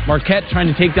Marquette. Marquette trying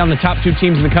to take down the top 2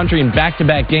 teams in the country in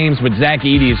back-to-back games, but Zach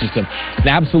Edey is just an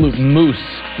absolute moose,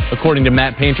 according to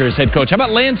Matt Painter, his head coach. How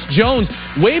about Lance Jones,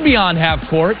 way beyond half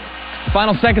court?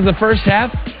 Final seconds of the first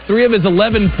half, 3 of his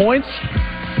 11 points.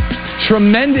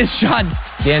 Tremendous shot.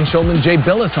 Dan Schulman, Jay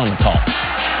Billis on the call.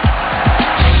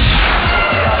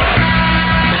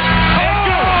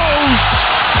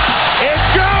 It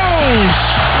goes!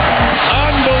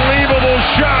 Unbelievable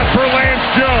shot for Lance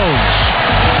Jones.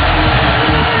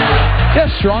 See how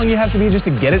strong you have to be just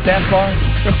to get it that far?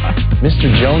 Mr.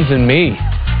 Jones and me.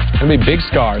 Going to be big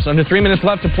scars. Under 3 minutes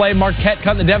left to play. Marquette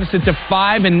cut the deficit to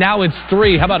 5, and now it's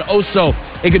 3. How about Oso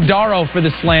Ighodaro for the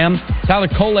slam? Tyler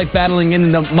Kolek battling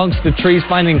in amongst the trees,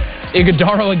 finding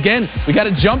Ighodaro again. We got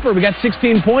a jumper. We got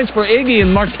 16 points for Iggy,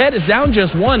 and Marquette is down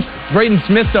just 1. Braden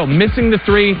Smith, though, missing the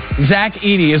 3. Zach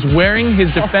Edey is wearing his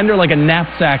defender like a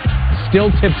knapsack. Still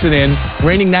tips it in.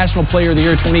 Reigning National Player of the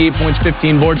Year, 28 points,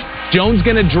 15 boards. Jones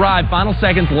going to drive. Final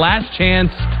seconds, last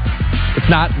chance. It's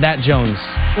not that Jones.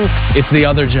 It's the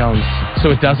other Jones, so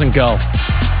it doesn't go.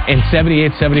 And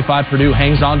 78-75, Purdue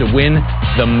hangs on to win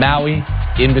the Maui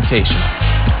Invitational.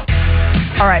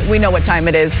 All right, we know what time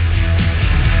it is.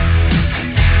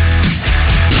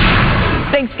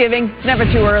 It's Thanksgiving. It's never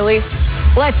too early.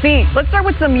 Let's eat. Let's start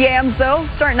with some yams, though.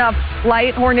 Starting off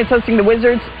light, Hornets hosting the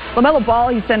Wizards. LaMelo Ball,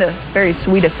 he sent a very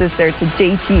sweet assist there to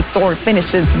JT Thor.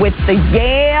 Finishes with the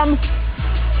yam.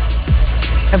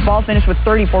 And Ball finished with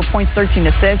 34 points, 13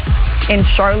 assists in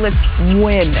Charlotte's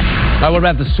win. All right, what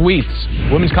about the sweets?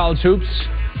 Women's college hoops.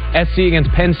 SC against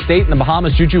Penn State in the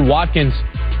Bahamas. Juju Watkins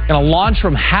going to launch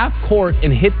from half court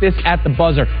and hit this at the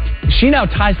buzzer. She now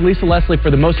ties Lisa Leslie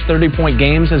for the most 30-point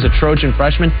games as a Trojan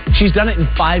freshman. She's done it in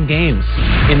 5 games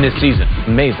in this season.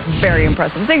 Amazing. Very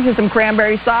impressive. Thanks to some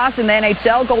cranberry sauce in the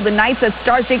NHL. Golden Knights at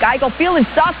Stars. Jake Eichel feeling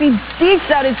saucy. Dekes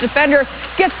out his defender.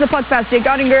 Gets the puck past Jake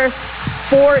Oettinger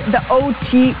for the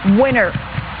OT winner.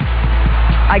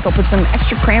 Eichel put some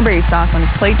extra cranberry sauce on his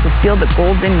plate to seal the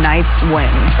Golden Knights win.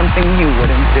 Something you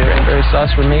wouldn't do. Cranberry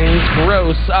sauce remains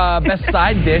gross. Best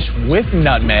side dish with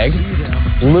nutmeg.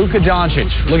 Luka Doncic.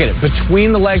 Look at it.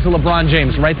 Between the legs of LeBron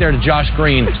James, right there to Josh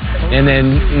Green. And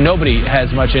then nobody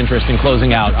has much interest in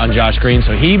closing out on Josh Green,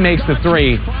 so he makes the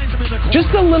 3.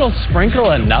 Just a little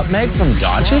sprinkle of nutmeg from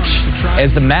Doncic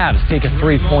as the Mavs take a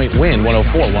 3-point win,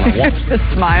 104-101. The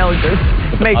smile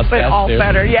just makes it all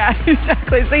better. Yeah,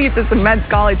 exactly. So it's just immense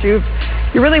college hoops.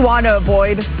 You really want to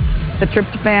avoid the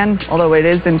tryptophan, although it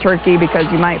is in Turkey, because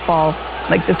you might fall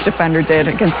like this defender did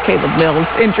against Caleb Mills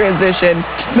in transition.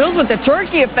 Mills with the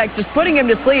turkey effect, just putting him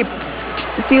to sleep.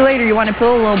 See you later. You want to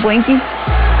pull a little blinky?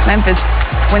 Memphis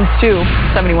wins 2,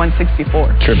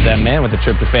 71-64. Trip that man with the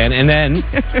tryptophan. And then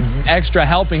extra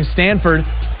helping Stanford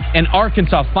and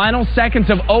Arkansas. Final seconds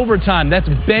of overtime. That's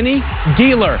Benny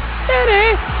Geeler.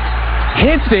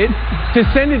 Hits it to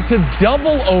send it to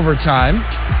double overtime.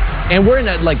 And we're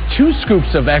in like 2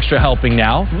 scoops of extra helping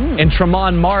now. And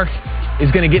Tremont Mark is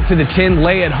going to get to the 10,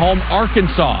 lay at home.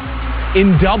 Arkansas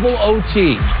in double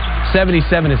OT.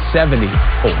 77-70.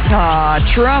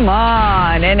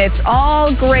 Tremont. And it's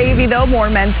all gravy, though. More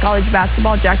men's college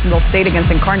basketball. Jacksonville State against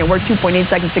Incarnate Word. 2.8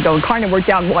 seconds to go. Incarnate Word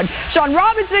down 1. Sean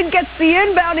Robinson gets the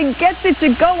inbound and gets it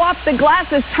to go off the glass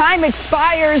as time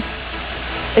expires.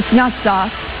 It's not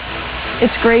sauce.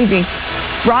 It's gravy.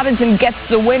 Robinson gets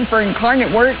the win for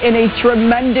Incarnate Word in a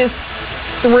tremendous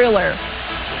thriller.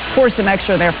 Pour some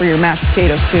extra there for your mashed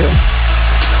potatoes, too.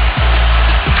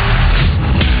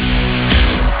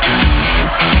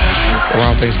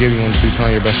 Around Thanksgiving, you want to be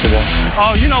playing your best football.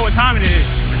 Oh, you know what time it is.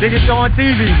 Biggest show on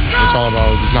TV. It's all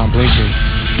about just not blinking.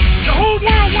 The whole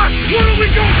world watch. What are we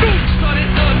going to do? Start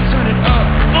it up, turn it up.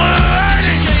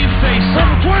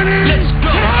 Number 20. Let's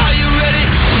go. Are you ready?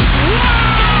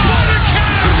 What a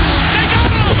cow. They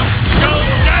got him. Go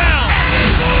down.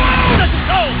 Set the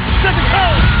tone. Set the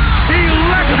tone.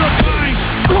 Electrifying.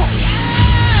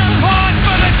 On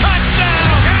for the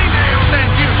touchdown. Game day on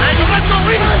Thanksgiving, baby. Let's go.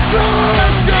 Let's go.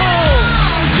 Let's go.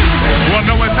 You want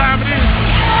to know what time it is?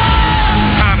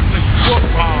 Time to play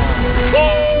football.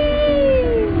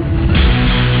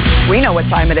 We know what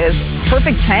time it is.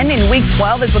 Perfect 10 in Week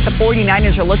 12 is what the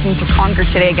 49ers are looking to conquer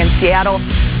today against Seattle.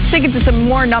 dig into some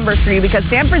more numbers for you because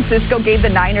San Francisco gave the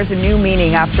Niners a new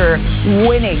meaning after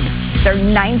winning their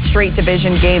 9th straight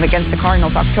division game against the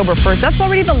Cardinals October 1st. That's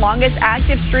already the longest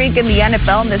active streak in the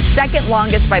NFL and the second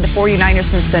longest by the 49ers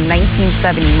since the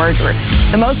 1970 merger.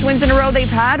 The most wins in a row they've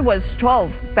had was 12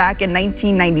 back in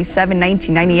 1997,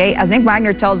 1998. As Nick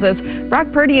Wagner tells us, Brock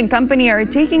Purdy and company are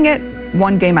taking it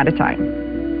one game at a time.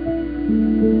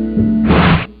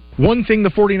 One thing the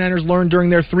 49ers learned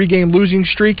during their 3-game losing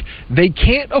streak, they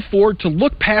can't afford to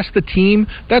look past the team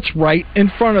that's right in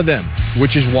front of them,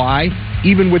 which is why,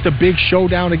 even with the big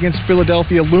showdown against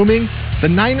Philadelphia looming, the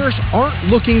Niners aren't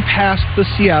looking past the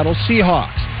Seattle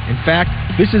Seahawks. In fact,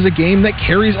 this is a game that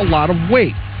carries a lot of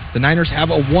weight. The Niners have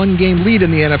a 1-game lead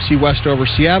in the NFC West over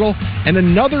Seattle and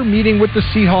another meeting with the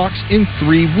Seahawks in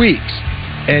 3 weeks.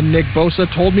 And Nick Bosa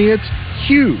told me it's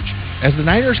huge, as the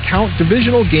Niners count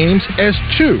divisional games as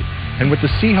 2. And with the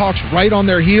Seahawks right on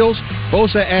their heels,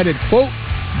 Bosa added, quote,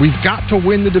 "We've got to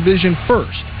win the division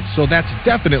first." So that's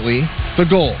definitely the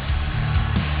goal.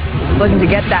 Looking to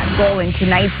get that goal in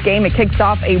tonight's game. It kicks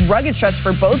off a rugged stretch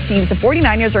for both teams. The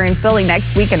 49ers are in Philly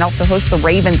next week and also host the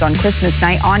Ravens on Christmas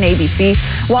night on ABC,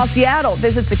 while Seattle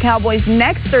visits the Cowboys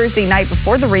next Thursday night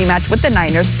before the rematch with the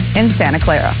Niners in Santa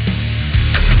Clara.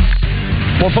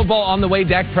 More football on the way.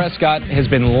 Dak Prescott has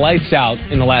been lights out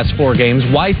in the last 4 games.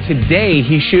 Why today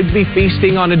he should be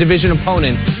feasting on a division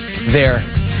opponent there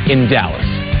in Dallas.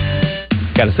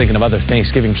 Got us thinking of other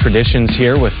Thanksgiving traditions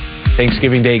here with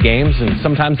Thanksgiving Day games, and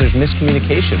sometimes there's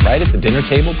miscommunication, right? At the dinner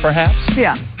table, perhaps?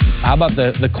 Yeah. How about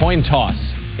the coin toss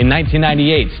in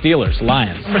 1998, Steelers,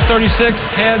 Lions? Number 36,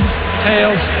 heads,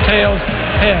 tails, tails,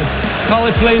 heads. Call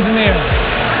it plays in the air.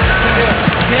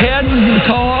 Head is the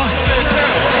call.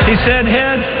 He said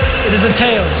heads, it is a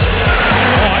tails.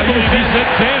 Oh, I believe he said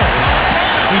tails.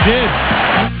 He did.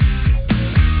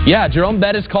 Yeah, Jerome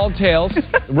Bettis called tails.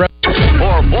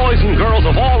 For boys and girls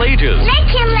of all ages. Make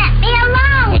him let me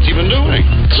alone. What's he been doing?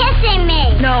 Kissing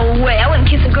me. No way, I wouldn't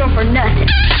kiss a girl for nothing.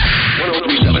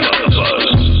 103.7 on the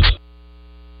Buzz.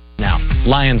 Now,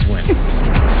 Lions win.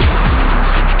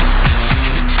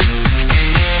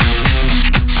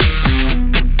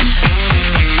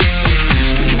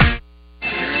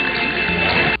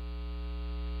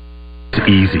 It's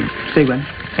easy. Say when.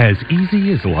 As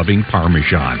easy as loving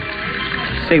Parmesan.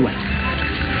 Say when.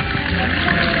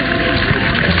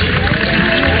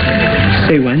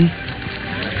 Say when.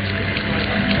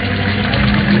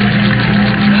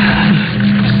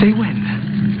 Say when.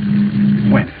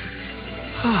 When.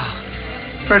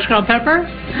 Fresh ground pepper?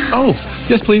 Oh,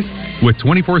 yes, please. With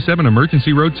 24/7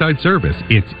 emergency roadside service,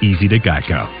 it's easy to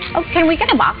Geico. Oh, can we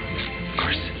get a box?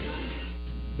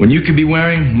 When you could be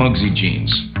wearing Mugsy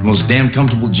jeans, the most damn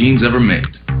comfortable jeans ever made.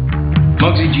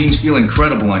 Mugsy jeans feel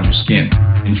incredible on your skin.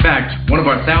 In fact, one of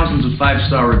our thousands of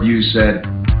 5-star reviews said,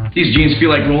 "These jeans feel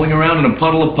like rolling around in a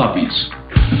puddle of puppies."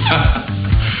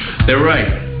 They're right.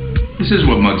 This is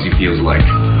what Mugsy feels like.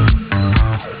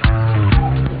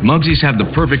 Mugsies have the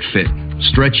perfect fit,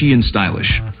 stretchy and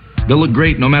stylish. They'll look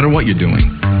great no matter what you're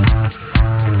doing.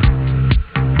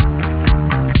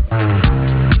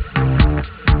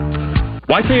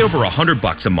 Why pay over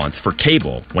 $100 a month for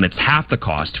cable when it's half the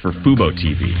cost for Fubo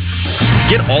TV?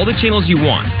 Get all the channels you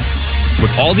want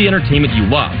with all the entertainment you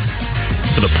love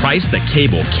for the price that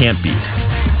cable can't beat.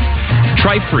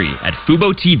 Try free at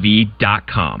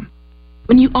FuboTV.com.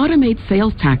 When you automate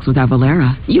sales tax with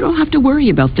Avalara, you don't have to worry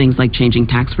about things like changing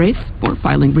tax rates or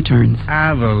filing returns.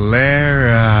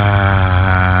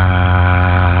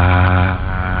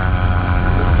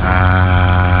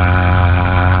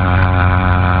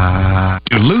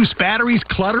 Do loose batteries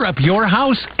clutter up your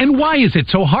house? And why is it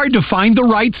so hard to find the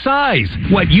right size?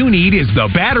 What you need is the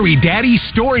Battery Daddy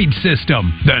Storage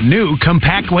System, the new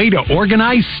compact way to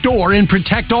organize, store, and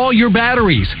protect all your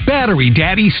batteries. Battery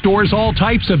Daddy stores all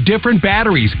types of different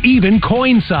batteries, even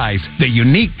coin size. The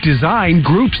unique design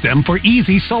groups them for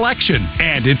easy selection.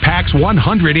 And it packs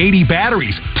 180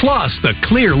 batteries. Plus, the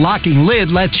clear locking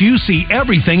lid lets you see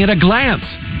everything at a glance.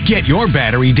 Get your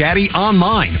Battery Daddy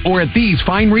online or at these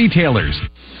fine retailers.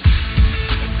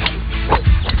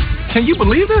 Can you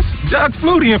believe this? Doug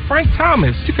Flutie and Frank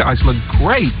Thomas. You guys look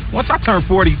great. Once I turn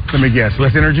 40... Let me guess.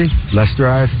 Less energy? Less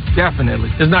drive? Definitely.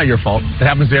 It's not your fault. It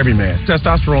happens to every man.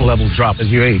 Testosterone levels drop as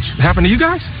you age. It happened to you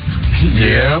guys?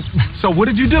 Yep. So what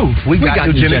did you do? We got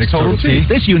Nugenix Total T.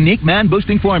 This unique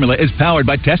man-boosting formula is powered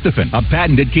by Testofen, a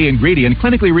patented key ingredient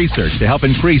clinically researched to help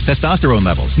increase testosterone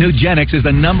levels. Nugenix is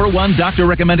the #1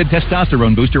 doctor-recommended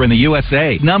testosterone booster in the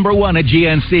USA, #1 at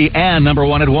GNC, and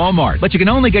 #1 at Walmart. But you can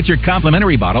only get your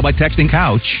complimentary bottle by texting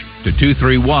COUCH to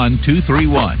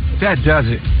 231-231. That does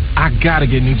it. I gotta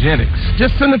get Nugenix.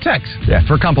 Just send a text. Yeah,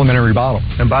 for a complimentary bottle.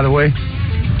 And by the way,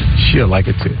 she'll like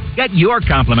it too. Get your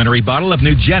complimentary bottle of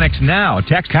Nugenix now.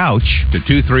 Text COUCH to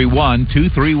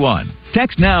 231-231.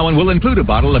 Text now and we'll include a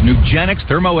bottle of Nugenix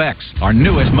Thermo X, our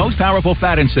newest, most powerful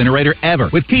fat incinerator ever,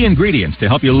 with key ingredients to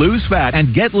help you lose fat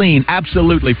and get lean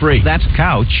absolutely free. That's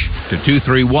COUCH to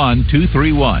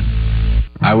 231-231.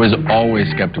 I was always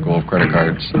skeptical of credit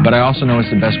cards, but I also know it's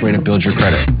the best way to build your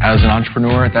credit. As an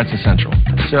entrepreneur, that's essential.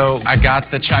 So I got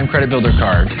the Chime Credit Builder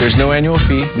card. There's no annual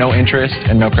fee, no interest,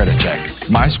 and no credit check.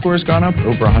 My score's gone up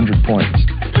over 100 points.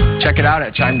 Check it out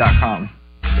at Chime.com.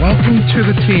 Welcome to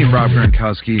the team, Rob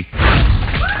Gronkowski.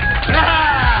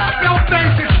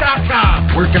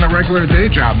 BuiltBasics.com. Working a regular day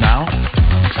job now.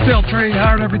 Still training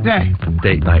hard every day.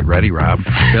 Date night ready, Rob.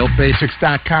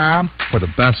 BuiltBasics.com for the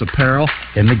best apparel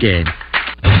in the game.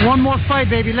 One more fight,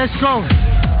 baby. Let's go.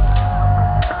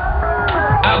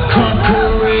 I'll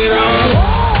conquer it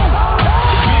all.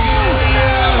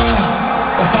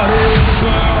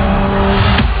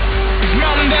 This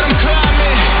mountain that I'm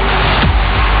climbing,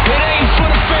 it ain't for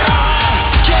the faint of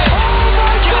heart.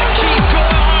 Gotta keep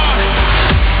going on.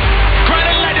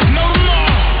 Grinding like there's no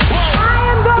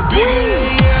tomorrow. The bigger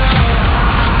the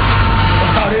the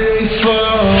harder they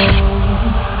fall.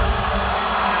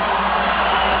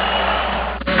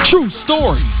 True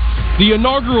story. The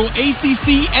inaugural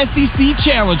ACC-SEC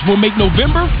Challenge will make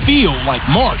November feel like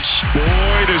March.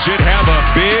 Boy, does it have a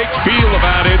big feel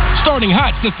about it. Starting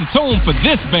hot sets the tone for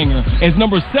this banger as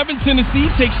number 7 Tennessee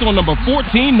takes on number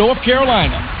 14 North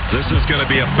Carolina. This is going to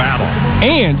be a battle.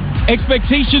 And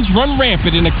expectations run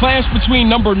rampant in a clash between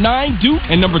number 9 Duke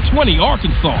and number 20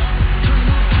 Arkansas.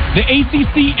 The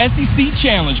ACC-SEC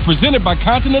Challenge, presented by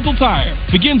Continental Tire,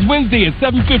 begins Wednesday at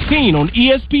 7:15 on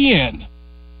ESPN.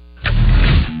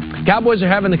 Cowboys are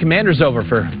having the Commanders over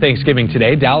for Thanksgiving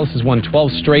today. Dallas has won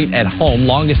 12 straight at home,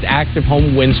 longest active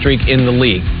home win streak in the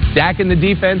league. Dak and the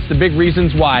defense, the big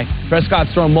reasons why.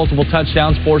 Prescott's thrown multiple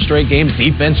touchdowns, 4 straight games.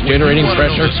 Defense generating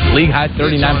pressure. League high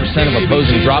 39% of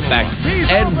opposing dropbacks.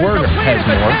 Ed Werder has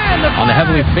more on the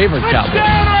heavily favored Cowboys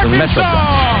from Metro.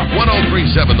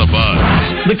 103.7 The Buzz.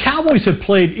 The Cowboys have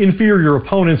played inferior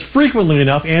opponents frequently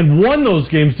enough and won those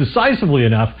games decisively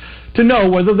enough to know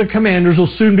whether the Commanders will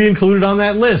soon be included on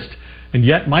that list. And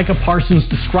yet, Micah Parsons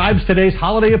describes today's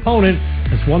holiday opponent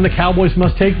as one the Cowboys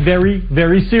must take very,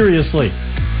 very seriously.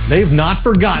 They've not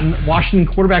forgotten Washington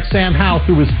quarterback Sam Howell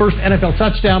threw his first NFL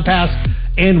touchdown pass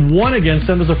and won against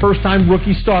them as a first-time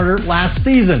rookie starter last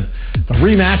season. The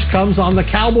rematch comes on the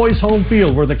Cowboys' home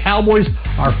field, where the Cowboys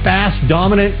are fast,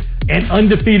 dominant, and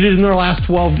undefeated in their last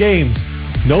 12 games.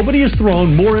 Nobody has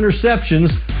thrown more interceptions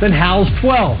than Howell's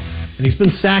 12. And he's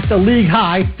been sacked a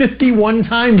league-high 51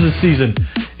 times this season,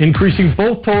 increasing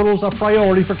both totals a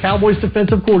priority for Cowboys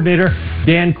defensive coordinator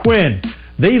Dan Quinn.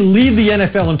 They lead the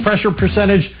NFL in pressure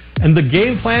percentage, and the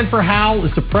game plan for Howell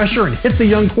is to pressure and hit the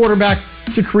young quarterback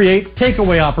to create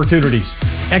takeaway opportunities.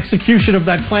 Execution of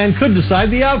that plan could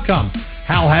decide the outcome.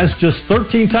 Howell has just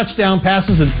 13 touchdown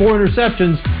passes and 4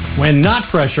 interceptions when not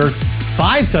pressured,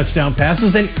 5 touchdown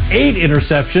passes and 8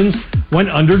 interceptions when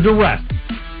under duress.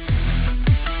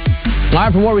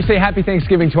 Live from where we say happy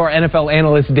Thanksgiving to our NFL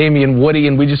analyst, Damian Woody,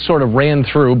 and we just sort of ran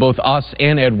through, both us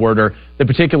and Ed Werder, the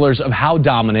particulars of how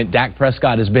dominant Dak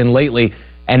Prescott has been lately.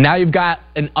 And now you've got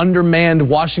an undermanned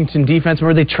Washington defense.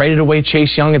 Remember, they traded away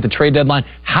Chase Young at the trade deadline.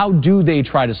 How do they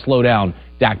try to slow down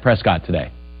Dak Prescott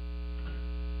today?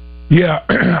 Yeah,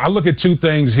 I look at 2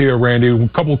 things here, Randy. A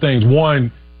couple things.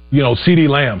 One, CeeDee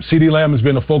Lamb. CeeDee Lamb has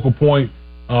been a focal point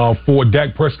for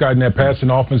Dak Prescott in that passing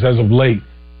offense as of late.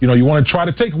 You want to try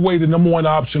to take away the number 1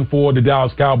 option for the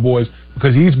Dallas Cowboys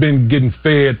because he's been getting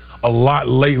fed a lot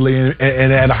lately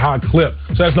and at a high clip.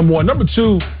 So that's number 1. Number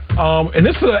 2, and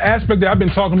this is an aspect that I've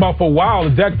been talking about for a while,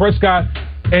 is Dak Prescott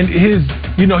and his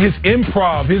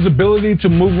improv, his ability to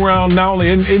move around not only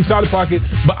inside the pocket,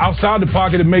 but outside the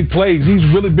pocket to make plays. He's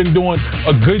really been doing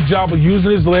a good job of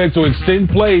using his legs to extend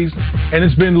plays, and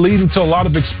it's been leading to a lot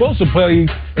of explosive plays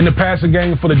in the passing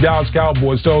game for the Dallas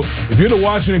Cowboys. So if you're the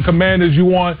Washington Commanders, you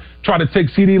want to try to take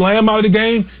CeeDee Lamb out of the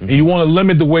game, and you want to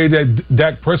limit the way that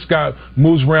Dak Prescott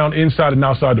moves around inside and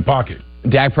outside the pocket.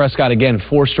 Dak Prescott, again,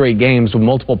 4 straight games with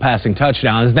multiple passing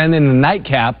touchdowns. Then in the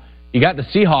nightcap, you got the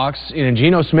Seahawks.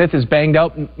 Geno Smith is banged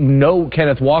up. No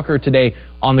Kenneth Walker today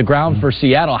on the ground for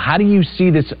Seattle. How do you see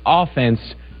this offense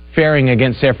faring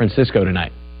against San Francisco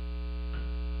tonight?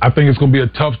 I think it's going to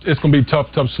be tough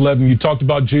sledding. You talked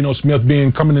about Geno Smith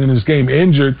coming in this game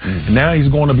injured, and now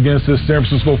he's going up against this San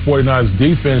Francisco 49ers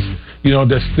defense,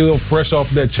 that's still fresh off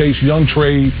that Chase Young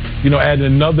trade, adding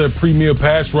another premier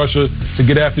pass rusher to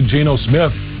get after Geno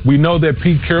Smith. We know that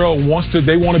Pete Carroll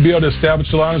they want to be able to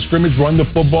establish the line of scrimmage, run the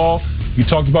football. You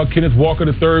talked about Kenneth Walker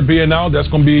III being out. That's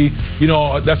going to be,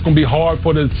 that's going to be hard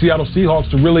for the Seattle Seahawks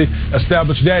to really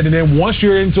establish that. And then once you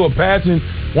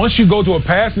go to a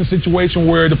passing situation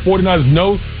where the 49ers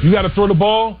know you got to throw the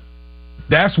ball,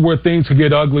 that's where things could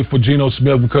get ugly for Geno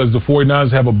Smith because the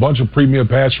 49ers have a bunch of premier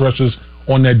pass rushers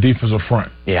on that defensive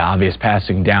front. Yeah, obvious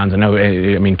passing downs. I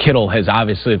mean, Kittle has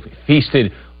obviously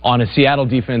feasted on a Seattle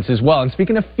defense as well. And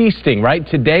speaking of feasting, right,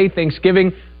 today,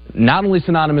 Thanksgiving, not only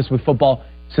synonymous with football,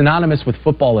 synonymous with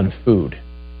football and food.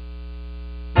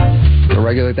 The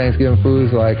regular Thanksgiving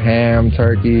foods like ham,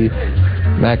 turkey,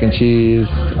 mac and cheese,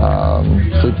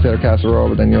 sweet potato casserole,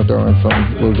 but then you'll throw in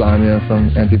some lasagna, some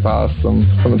antipasto,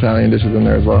 some Italian dishes in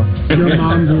there as well. Your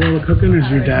mom do all the cooking, or is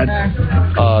your dad?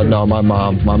 No, my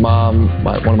mom.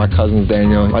 One of my cousins,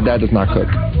 Daniel. My dad does not cook.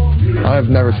 I've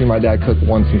never seen my dad cook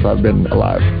once since I've been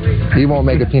alive. He won't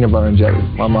make a peanut butter and jelly.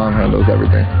 My mom handles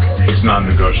everything. What's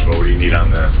non-negotiable? What do you need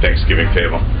on the Thanksgiving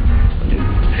table?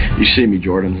 You see me,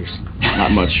 Jordan. There's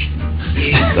not much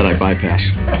that I bypass.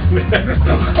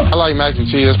 I like mac and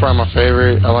cheese. That's probably my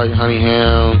favorite. I like honey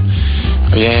ham,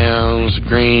 yams,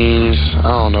 greens. I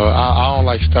don't know. I don't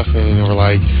like stuffing or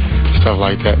like stuff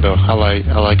like that though. I like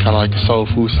kind of like the soul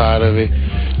food side of it.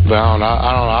 But I don't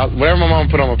know. Whatever my mom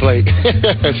put on my plate,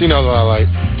 she knows what I like.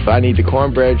 I need the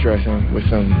cornbread dressing with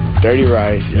some dirty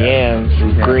rice, yams,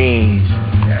 some greens,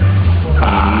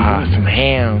 some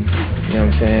ham. You know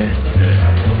what I'm saying?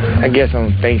 I guess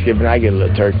on Thanksgiving I get a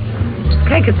little turkey.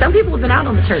 Okay, because some people have been out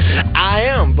on the turkey. I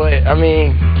am, but I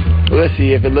mean, let's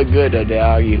see if it look good though.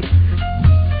 I'll eat it.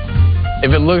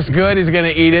 If it looks good, he's going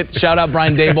to eat it. Shout out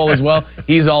Brian Daboll as well.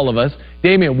 He's all of us.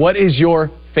 Damian, what is your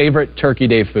favorite Turkey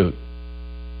Day food?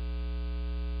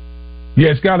 Yeah,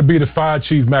 it's got to be the fried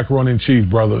cheese macaroni and cheese,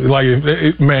 brother. Like,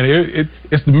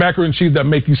 it's the macaroni and cheese that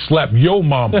make you slap your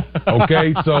mama.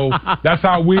 Okay, so that's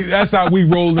how we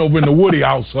rolling over in the Woody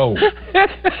household.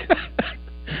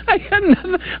 I got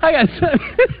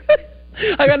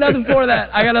nothing for that.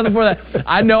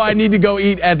 I know I need to go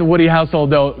eat at the Woody household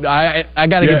though. I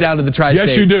got to get down to the tri-state.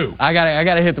 Yes, you do. I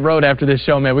got to hit the road after this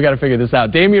show, man. We got to figure this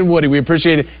out. Damian Woody, we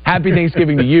appreciate it. Happy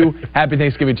Thanksgiving to you. Happy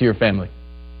Thanksgiving to your family.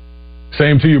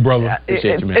 Same to you, brother. Yeah,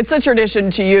 it's a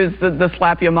tradition to use the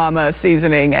Slap Your Mama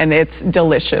seasoning, and it's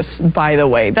delicious, by the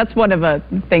way. That's one of the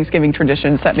Thanksgiving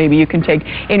traditions that maybe you can take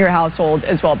in your household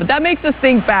as well. But that makes us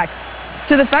think back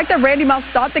to the fact that Randy Moss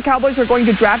thought the Cowboys were going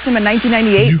to draft him in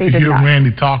 1998. You can hear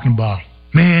Randy talking about,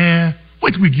 man,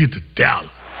 wait till we get to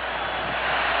Dallas.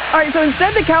 All right, so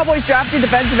instead the Cowboys drafted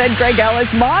defensive end Greg Ellis.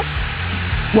 Moss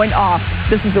went off.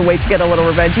 This is a way to get a little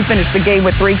revenge. He finished the game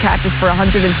with 3 catches for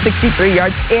 163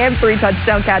 yards and 3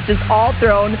 touchdown catches, all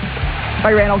thrown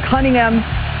by Randall Cunningham.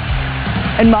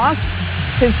 And Moss,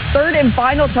 his third and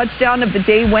final touchdown of the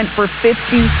day went for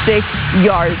 56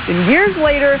 yards. And years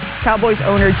later, Cowboys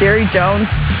owner Jerry Jones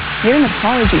made an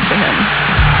apology to him.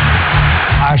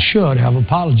 I should have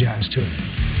apologized to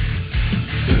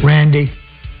him. Randy,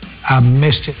 I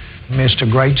missed it. Missed a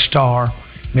great star.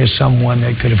 Missed someone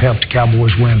that could have helped the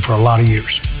Cowboys win for a lot of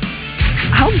years.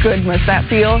 How good must that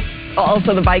feel?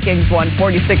 Also, the Vikings won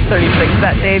 46-36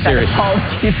 that day. That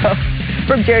apology, though,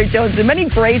 from Jerry Jones. And many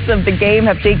greats of the game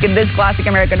have taken this classic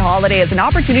American holiday as an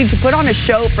opportunity to put on a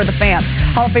show for the fans.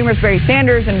 Hall of Famers Barry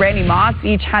Sanders and Randy Moss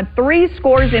each had 3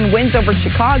 scores in wins over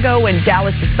Chicago and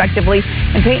Dallas, respectively.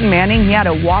 And Peyton Manning, he had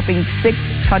a whopping 6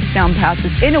 touchdown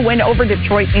passes in a win over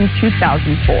Detroit in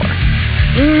 2004.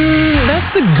 That's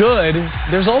the good.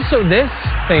 There's also this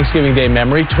Thanksgiving Day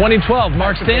memory. 2012,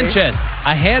 Mark Sanchez,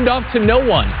 a handoff to no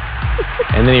one.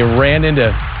 And then he ran into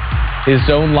his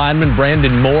own lineman,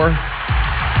 Brandon Moore.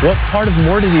 What part of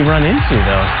Moore did he run into,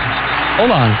 though?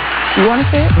 Hold on. You want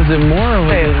to say it? Was it Moore or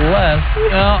was it left?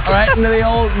 No, right into the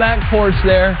old back porch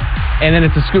there. And then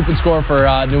it's a scoop and score for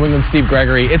New England Steve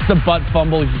Gregory. It's the butt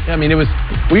fumble. I mean,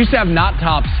 we used to have not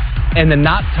tops, and the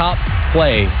not top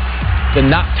play, the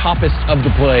not toppest of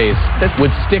the plays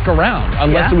would stick around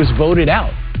unless it was voted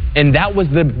out. And that was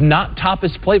the not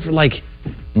toppest play for like,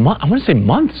 I want to say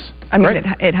months. I mean,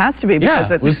 it has to be because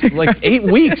it was like 8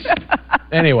 weeks.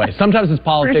 Anyway, sometimes it's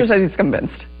politics. Producer says he's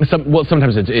convinced.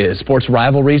 Sometimes it is. Sports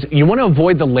rivalries. You want to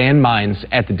avoid the landmines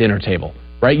at the dinner table,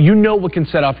 right? You know what can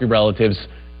set off your relatives.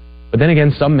 But then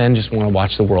again, some men just want to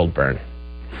watch the world burn.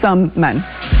 Some men.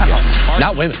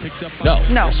 Not women. No,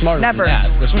 they're smarter never. than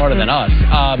that. They're smarter than us.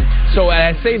 So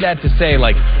I say that to say,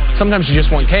 like, sometimes you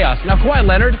just want chaos. Now, Kawhi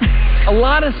Leonard, a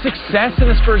lot of success in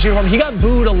the Spurs uniform. He got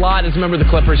booed a lot as a member of the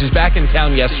Clippers. He's back in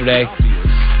town yesterday.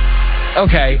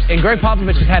 Okay, and Greg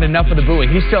Popovich has had enough of the booing.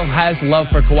 He still has love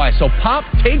for Kawhi. So Pop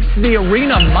takes the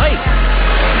arena mic.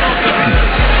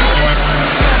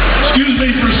 Excuse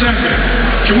me for a second.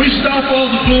 Can we stop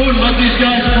all the booing and let these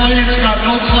guys play? It's got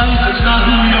no class. It's not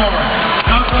who we are.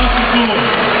 Knock off the booing.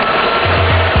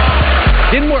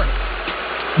 Didn't work.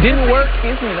 Didn't work.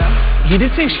 Excuse me, though. He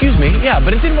did say excuse me, yeah,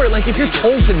 but it didn't work. Like, if you're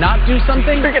told to not do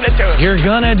something, You're going to do it. You're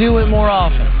going to do it more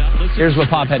often. Here's what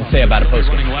Pop had to say about it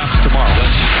postgame.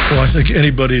 Well, I think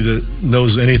anybody that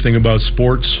knows anything about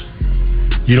sports,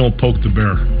 you don't poke the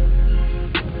bear.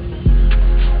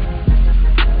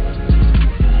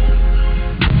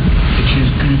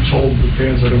 You told the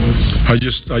fans that it was.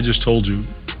 I just told you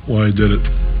why I did it.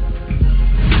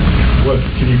 What?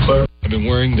 Can you clarify? I've been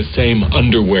wearing the same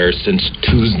underwear since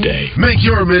Tuesday. Make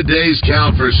your middays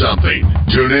count for something.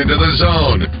 Tune into The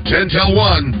Zone, 10 till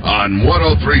 1 on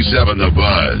 103.7 The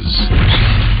Buzz.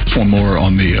 Just one more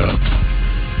on the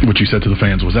what you said to the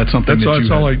fans. Was that something That's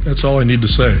all I need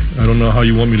to say. I don't know how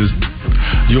you want me to.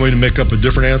 Do you want me to make up a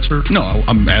different answer? No,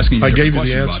 I'm asking you. I gave you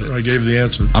the answer. I gave the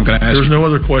answer. I'm going to ask. There's no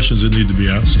other questions that need to be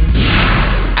asked.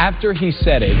 After he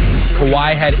said it,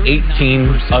 Kawhi had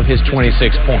 18 of his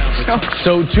 26 points.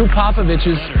 So to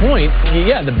Popovich's point,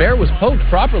 yeah, the bear was poked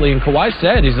properly, and Kawhi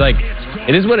said, he's like,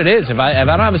 it is what it is. If I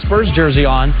don't have a Spurs jersey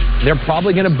on, they're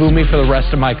probably going to boo me for the rest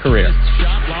of my career.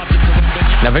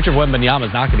 Now, Victor Wembanyama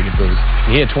is not going to get booed.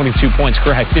 He had 22 points,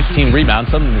 career high 15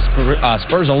 rebounds, something the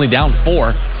Spurs only down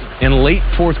 4. In late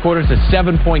fourth quarter, it's a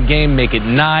 7-point game, make it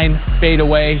 9, fade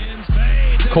away.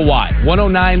 Kawhi,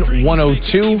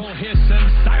 109-102,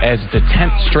 as it's a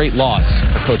 10th straight loss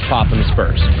for Coach Pop and the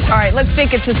Spurs. All right, let's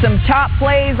take it to some top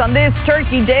plays on this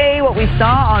Turkey Day. What we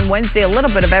saw on Wednesday, a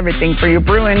little bit of everything for you.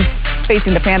 Bruins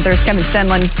facing the Panthers. Kevin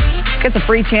Stenlund gets a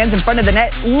free chance in front of the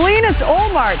net. Linus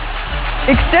Ullmark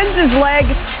extends his leg,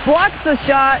 blocks the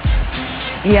shot.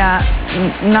 Yeah,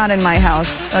 not in my house.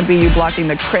 That'd be you blocking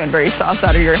the cranberry sauce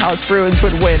out of your house. Bruins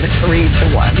would win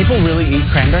 3-1. People really eat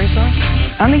cranberry sauce?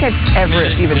 I don't think I've ever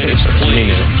even tasted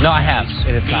it. No, I have.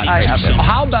 And it's not. I haven't.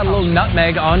 How about a little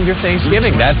nutmeg on your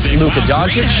Thanksgiving? That's Luka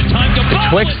Doncic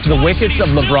betwixt the wickets of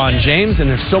LeBron James, and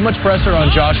there's so much pressure on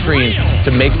Josh Green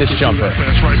to make this jumper.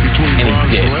 And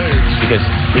he did. Because,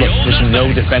 look, there's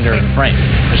no defender in the frame.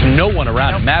 There's no one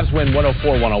around him. Mavs win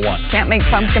 104-101. Can't make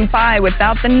pumpkin pie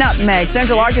without the nutmeg.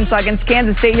 Central Arkansas against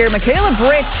Kansas State here. Michaela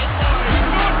Bridge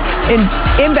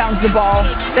inbounds the ball,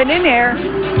 then in air,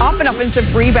 off an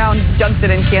offensive rebound, dunks it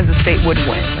in. Kansas State would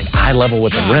win. Like eye level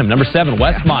with the rim. Number 7,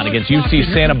 Westmont against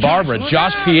UC Santa Barbara.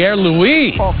 Josh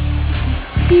Pierre-Louis.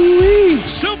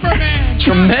 Superman.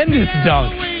 Tremendous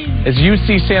dunk. As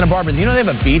UC Santa Barbara, you know they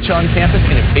have a beach on campus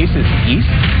and it faces east?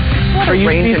 What a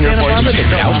range in your voice.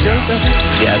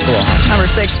 Yeah, it's a little hot. Number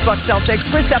 6, Bucks Celtics.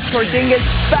 Kristaps Porzingis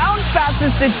bounce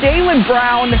passes to Jaylen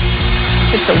Brown.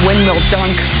 It's a windmill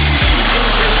dunk.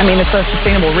 I mean, it's a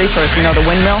sustainable resource, you know, the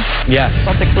windmill. Yes.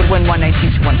 Celtics would win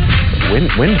 119-160.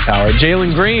 Wind power.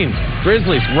 Jalen Green,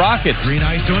 Grizzlies, Rockets. Green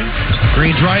eyes doing?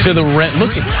 Green's right. To the rim.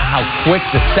 Look at how quick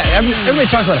the set. Everybody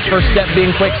talks about a first step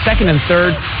being quick, second and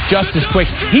third just as quick.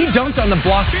 He dunked on the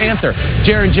blocked Panther,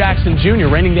 Jaren Jackson Jr.,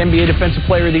 reigning the NBA Defensive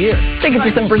Player of the Year. Take it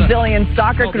to some Brazilian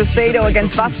soccer. Cruzeiro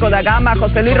against Vasco da Gama.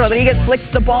 Jose Luis Rodriguez flicks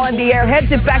the ball in the air, heads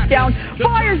it back down,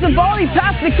 fires the volley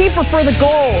past the keeper for the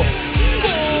goal.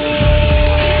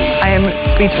 I am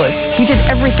speechless. He did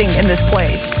everything in this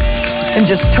play and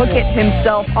just took it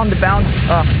himself on the bounce.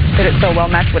 Did it so well.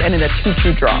 Match would end in a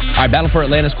 2-2 draw. All right, Battle for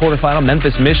Atlanta's quarterfinal.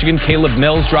 Memphis, Michigan. Caleb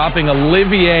Mills dropping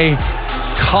Olivier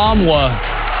Kamwa.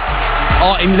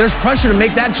 Oh, and there's pressure to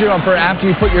make that jumper after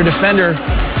you put your defender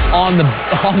on the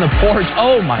porch.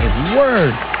 Oh, my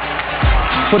word.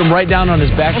 Put him right down on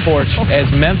his back porch as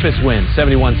Memphis wins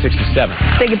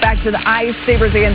 71-67. Take it back to the ice. Sabres against